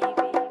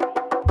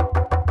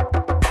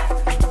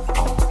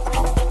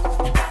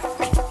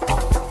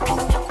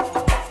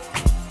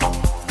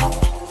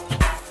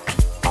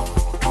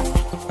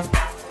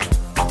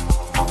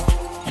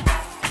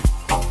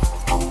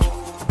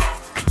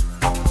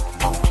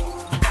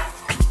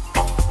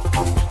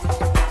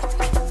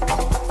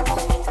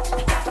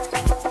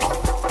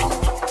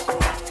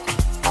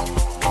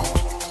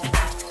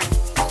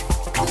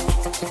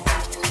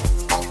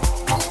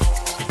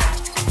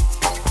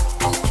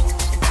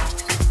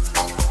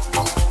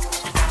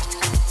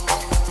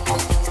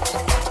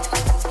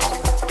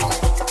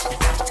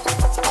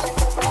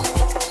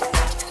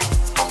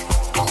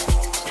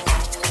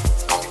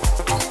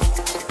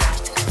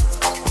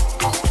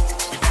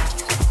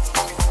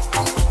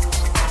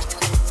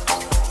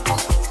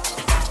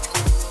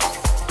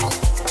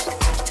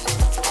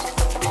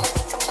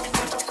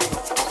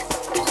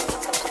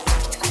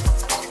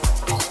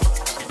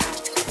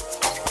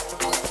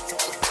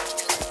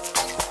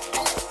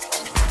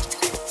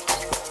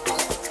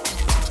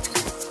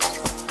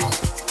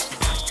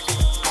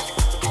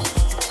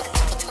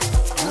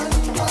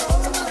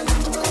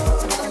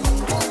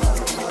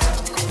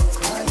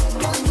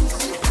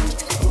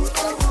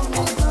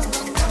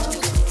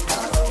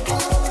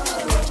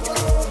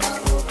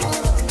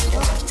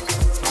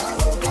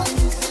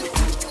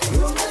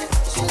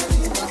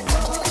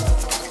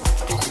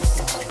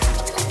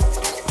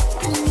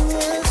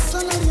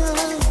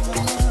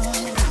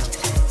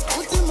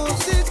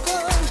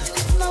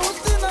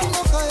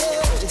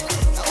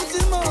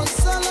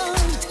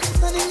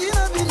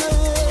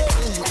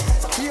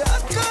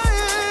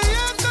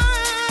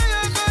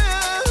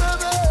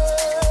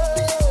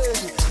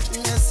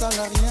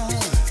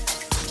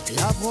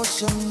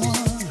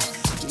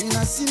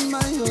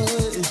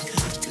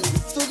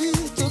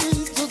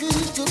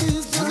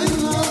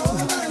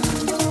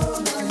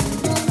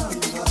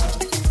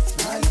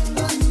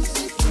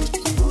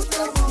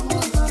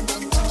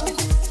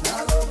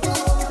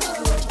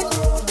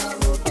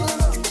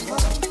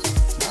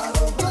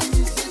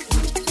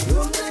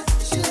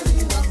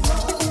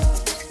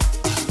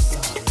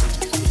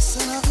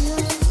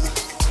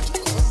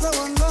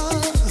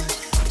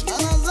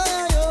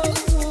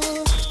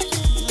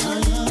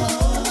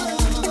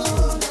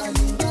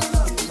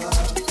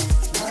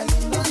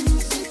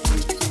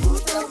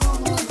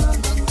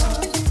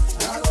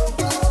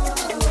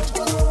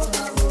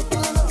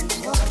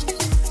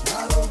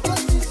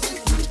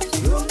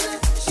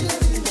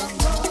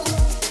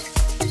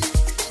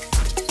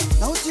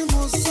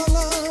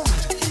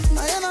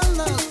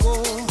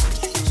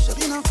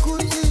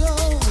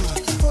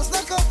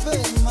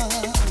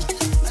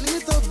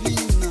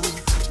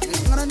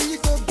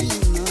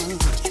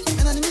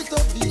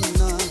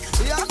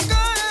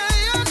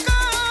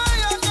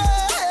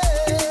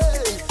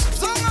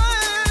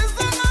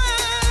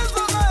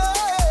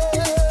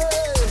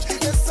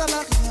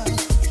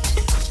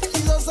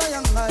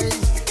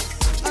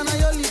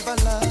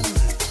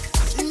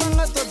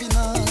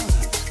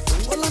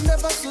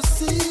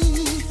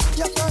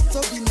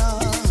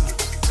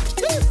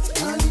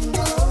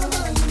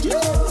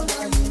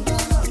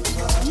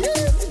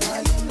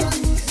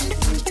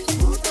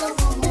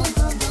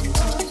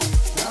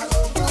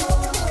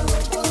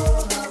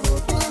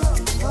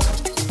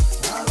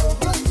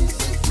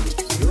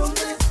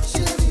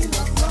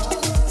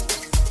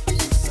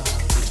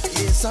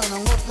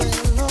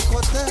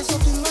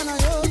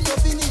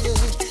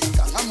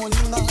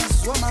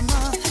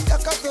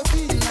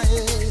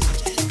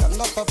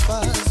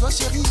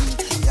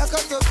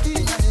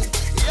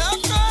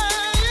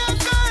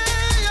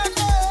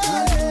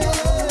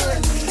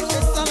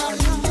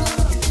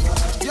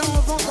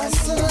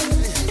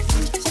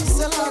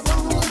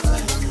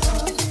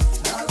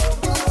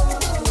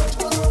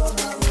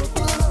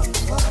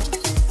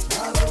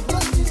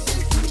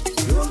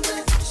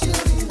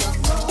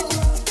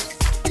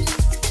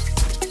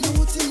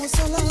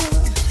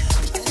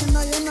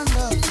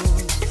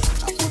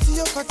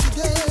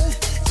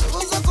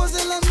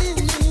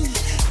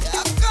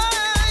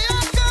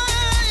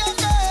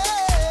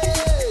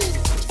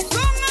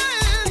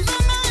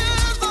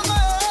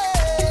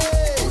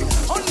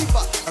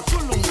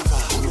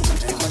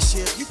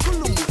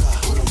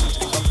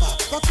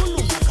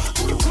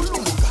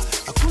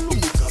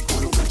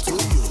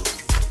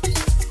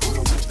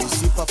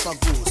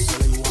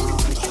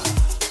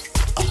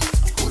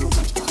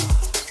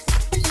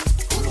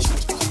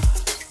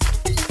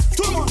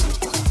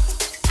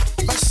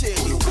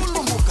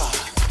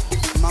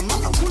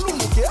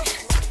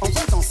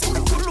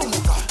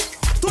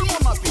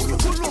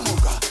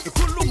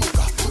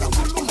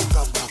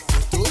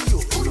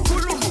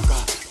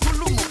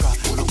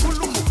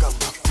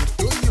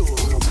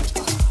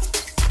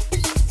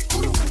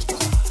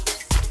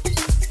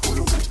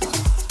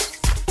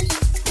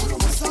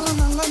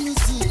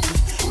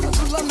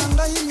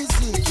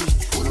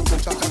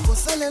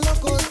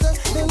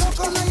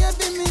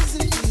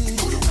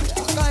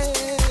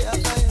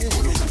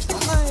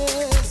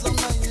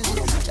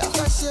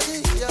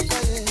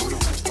 Yakaye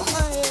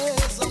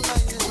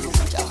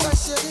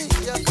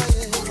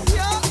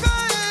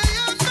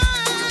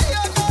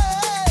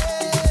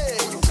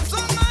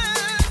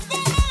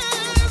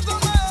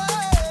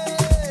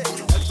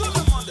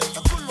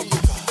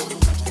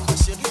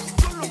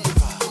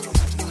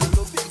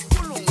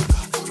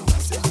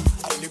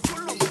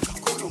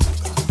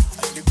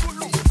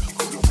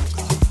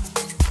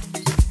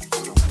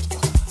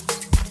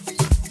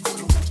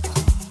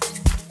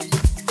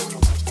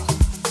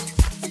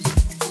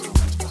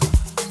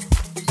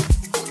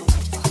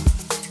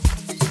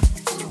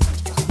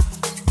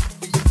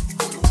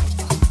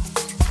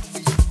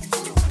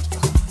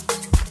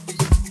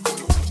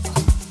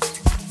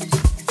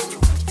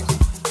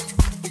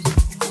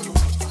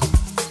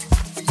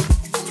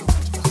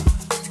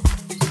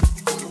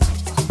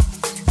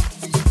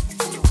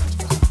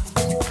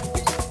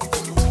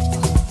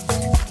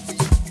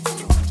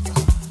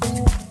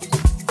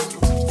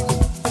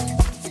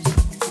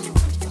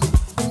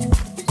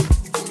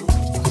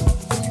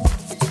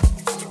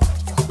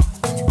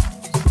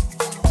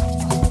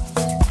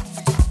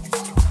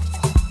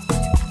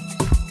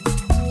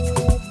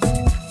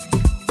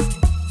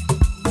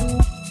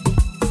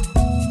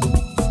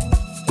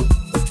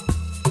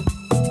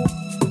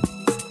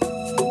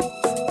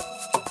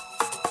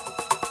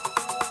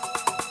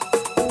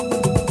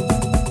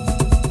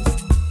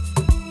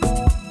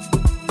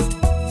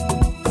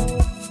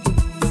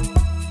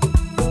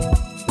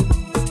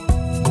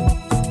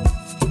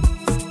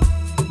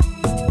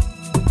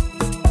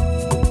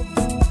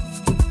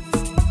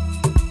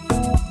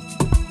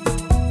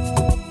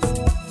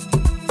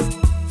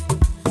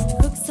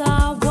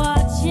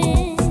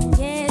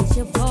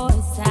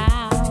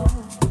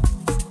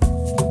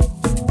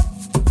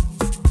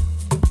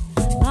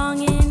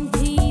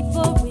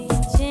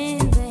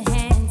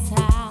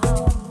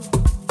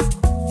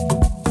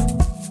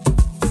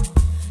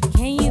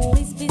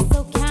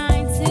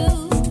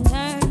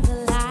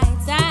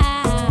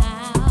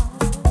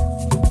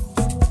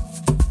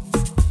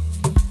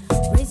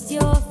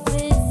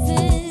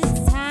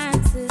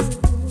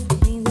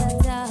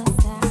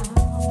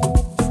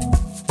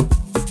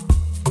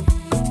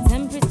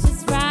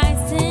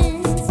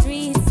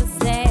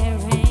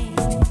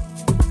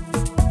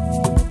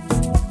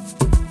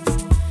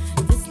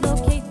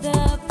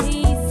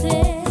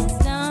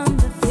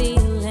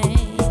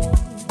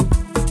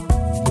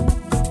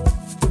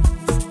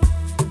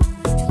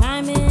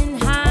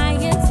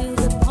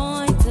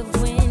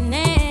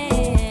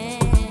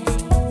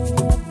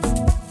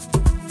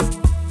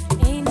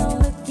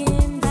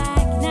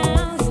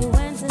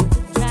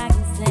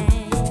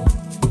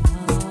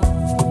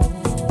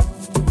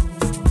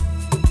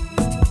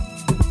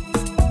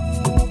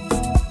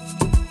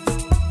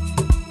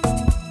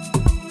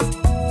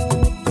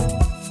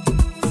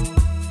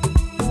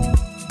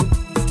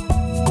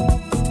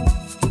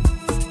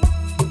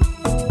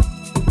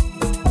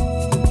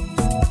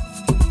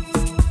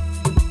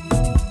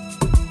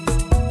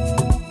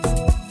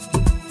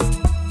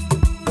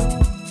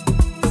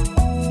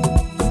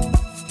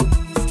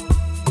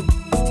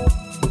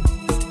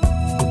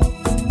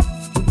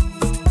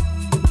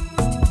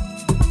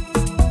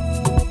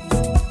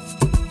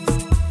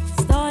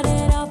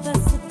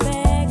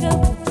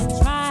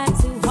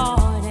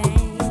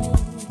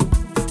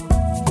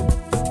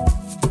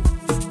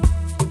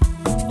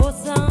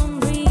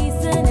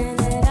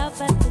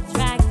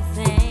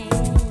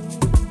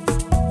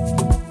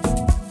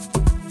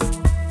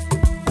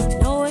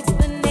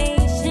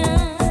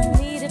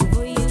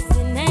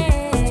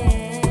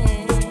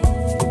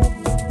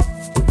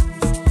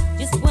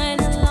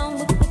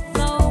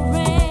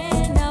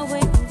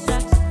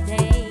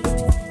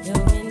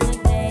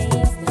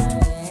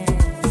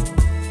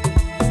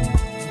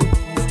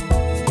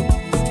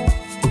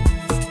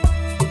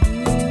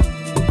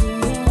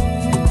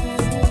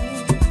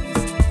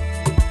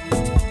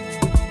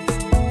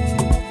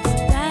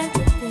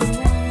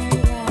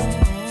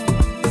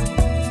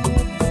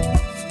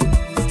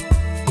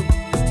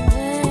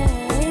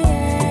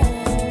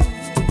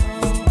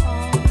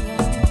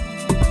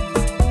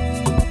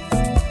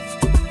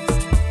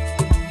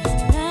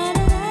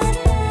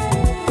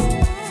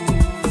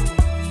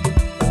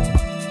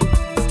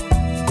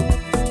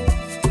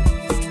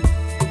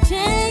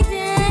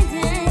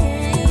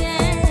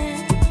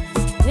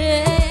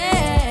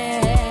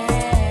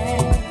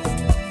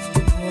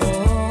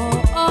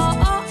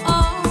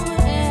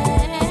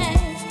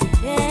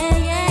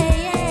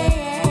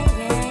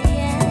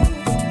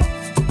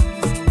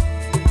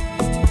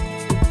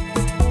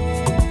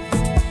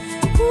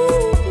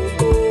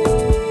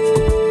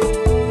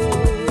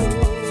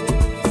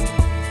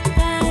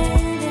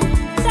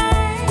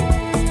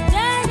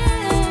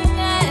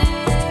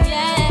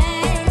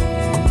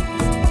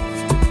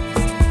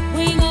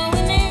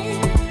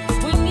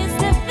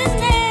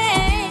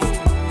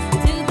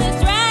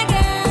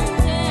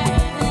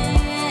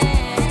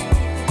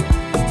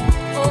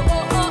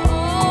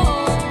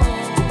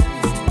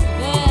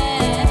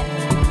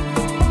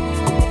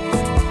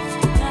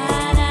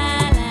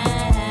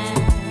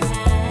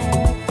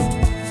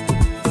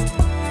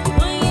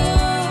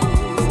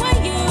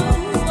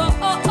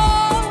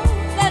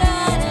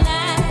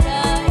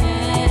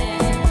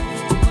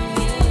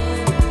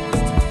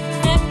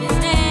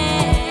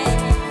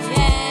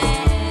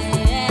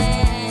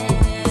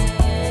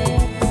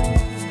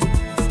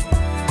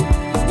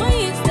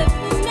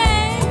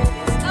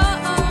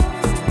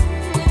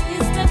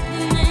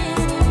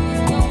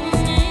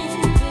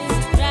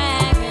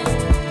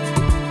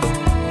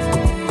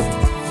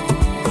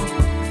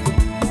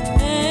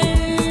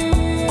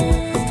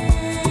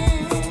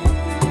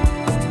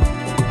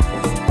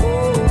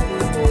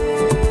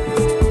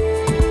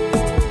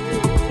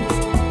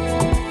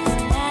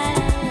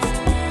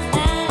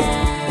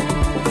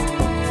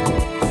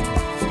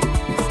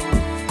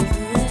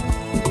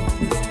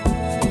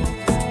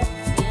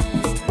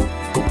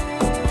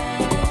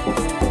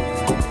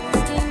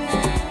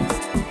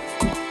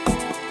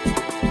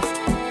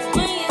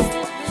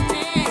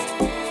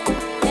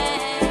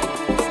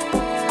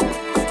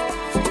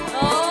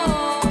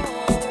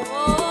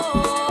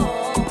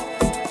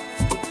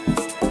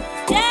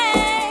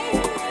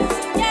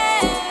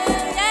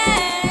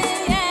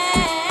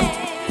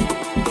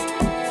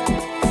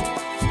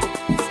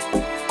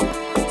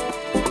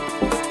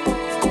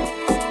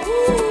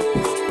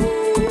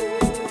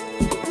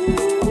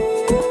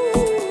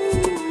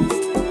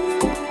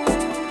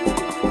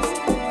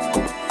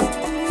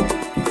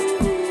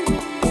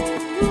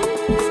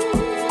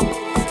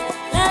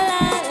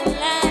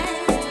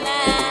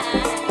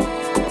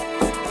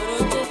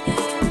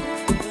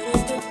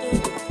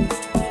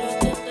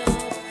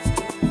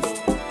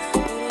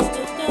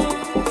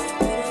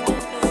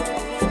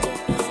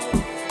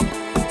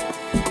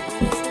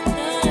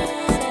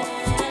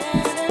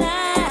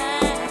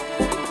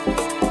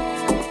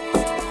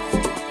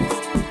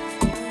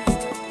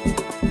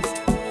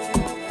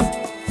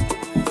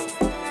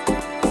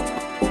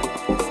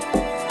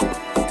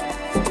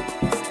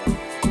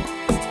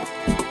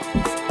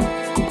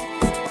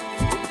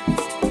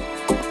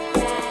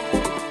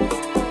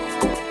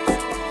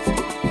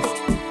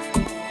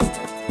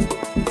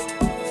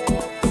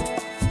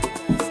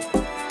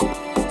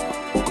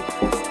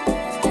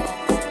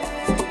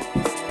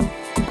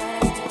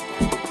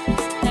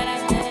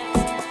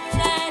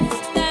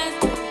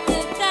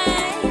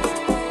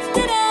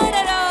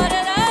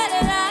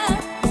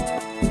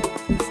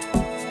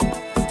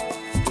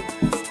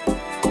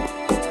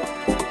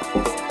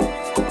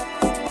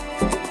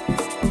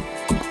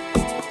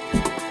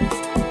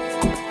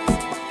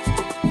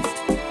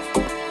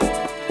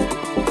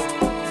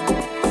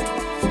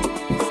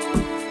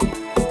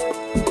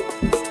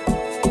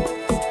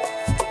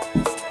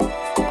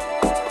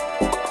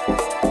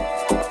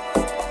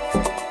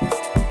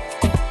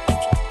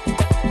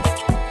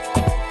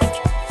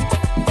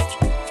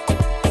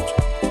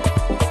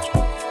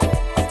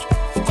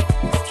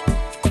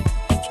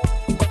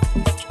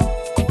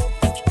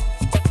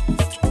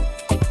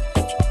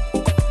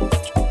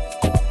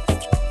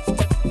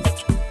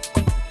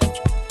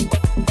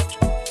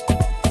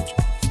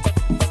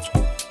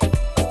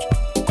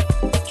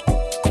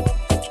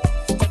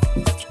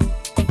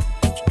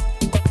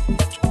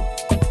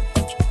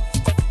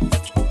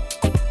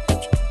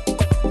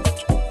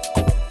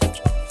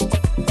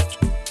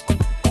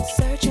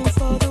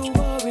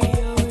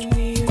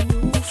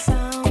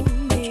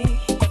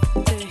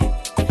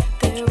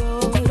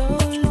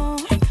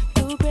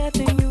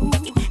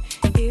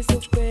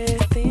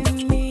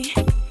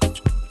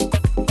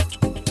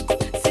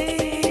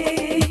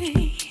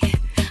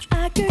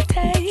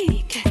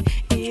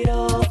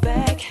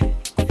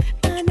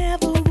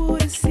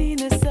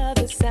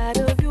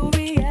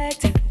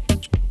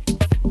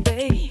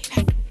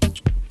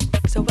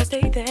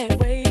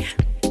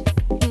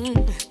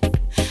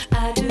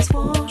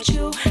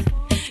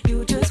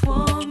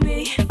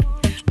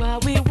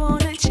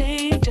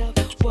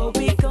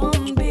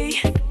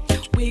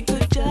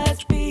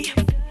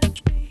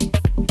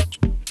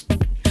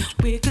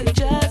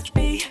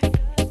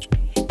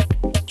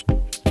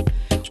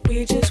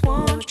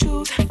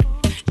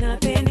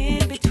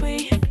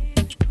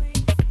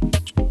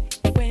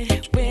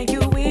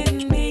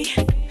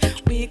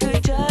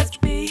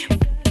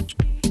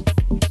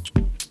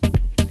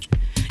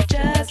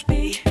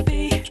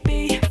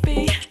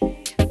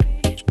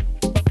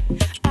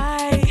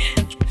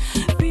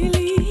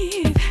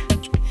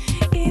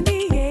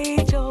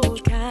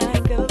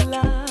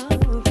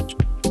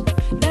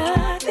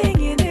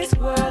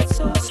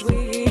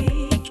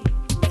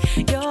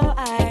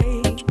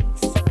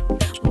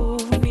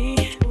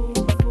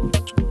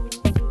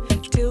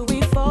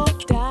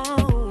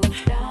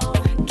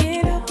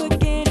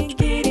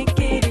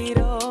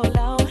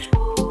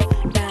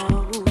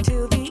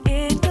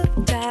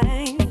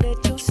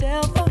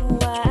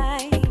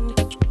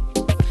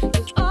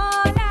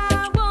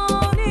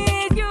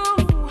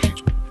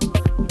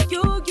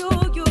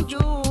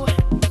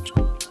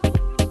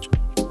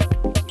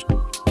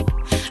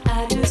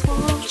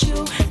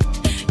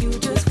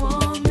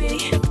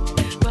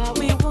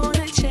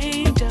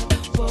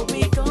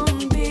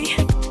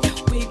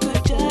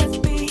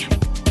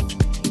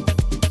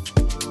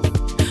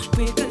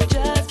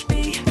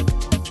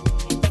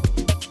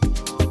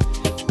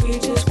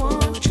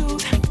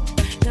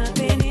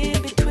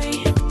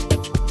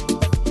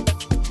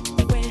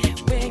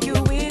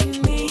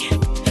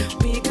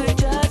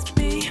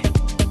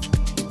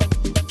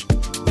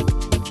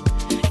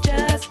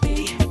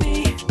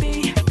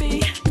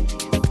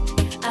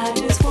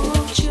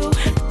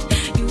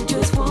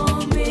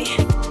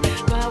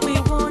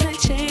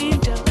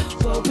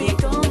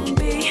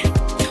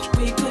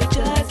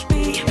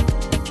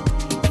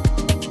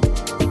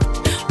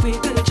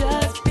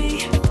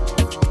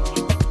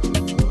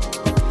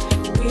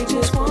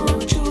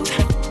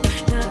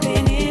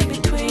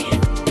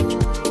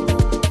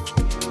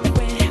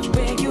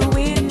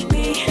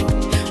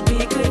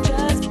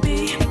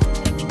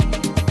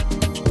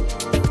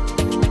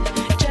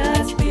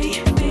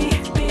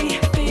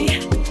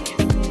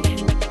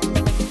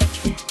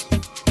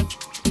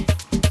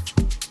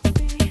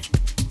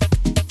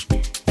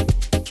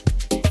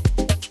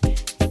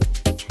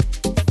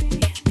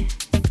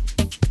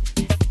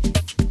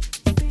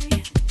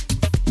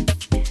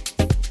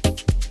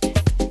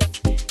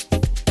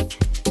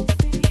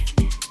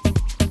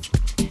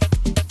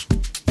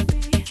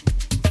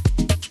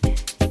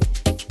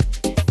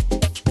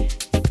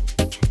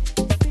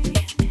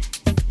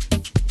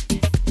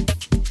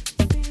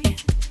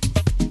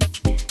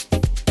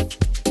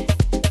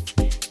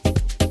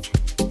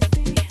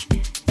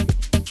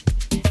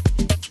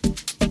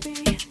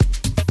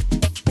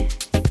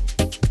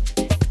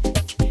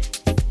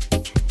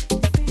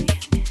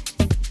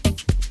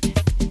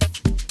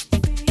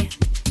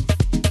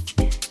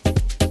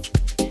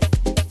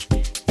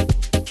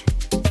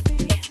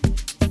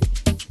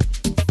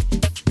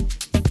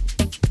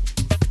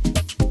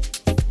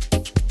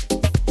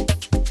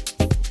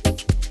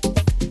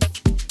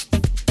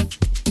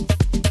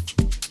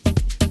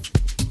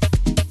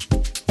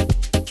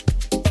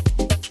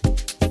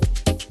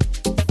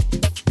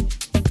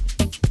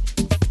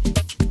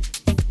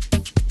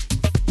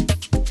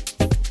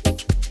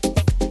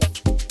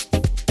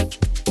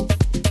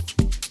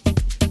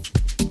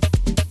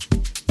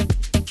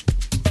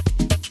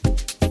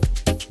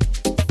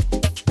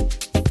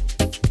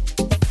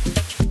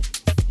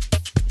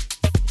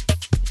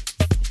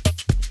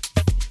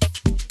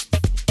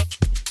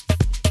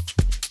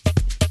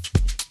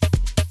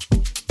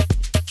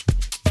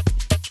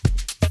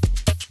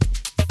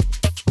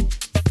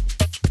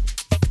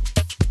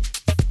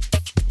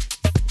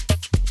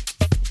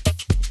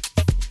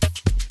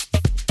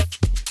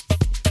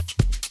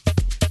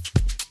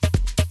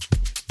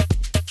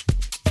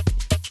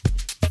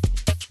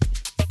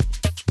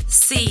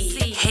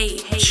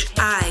H.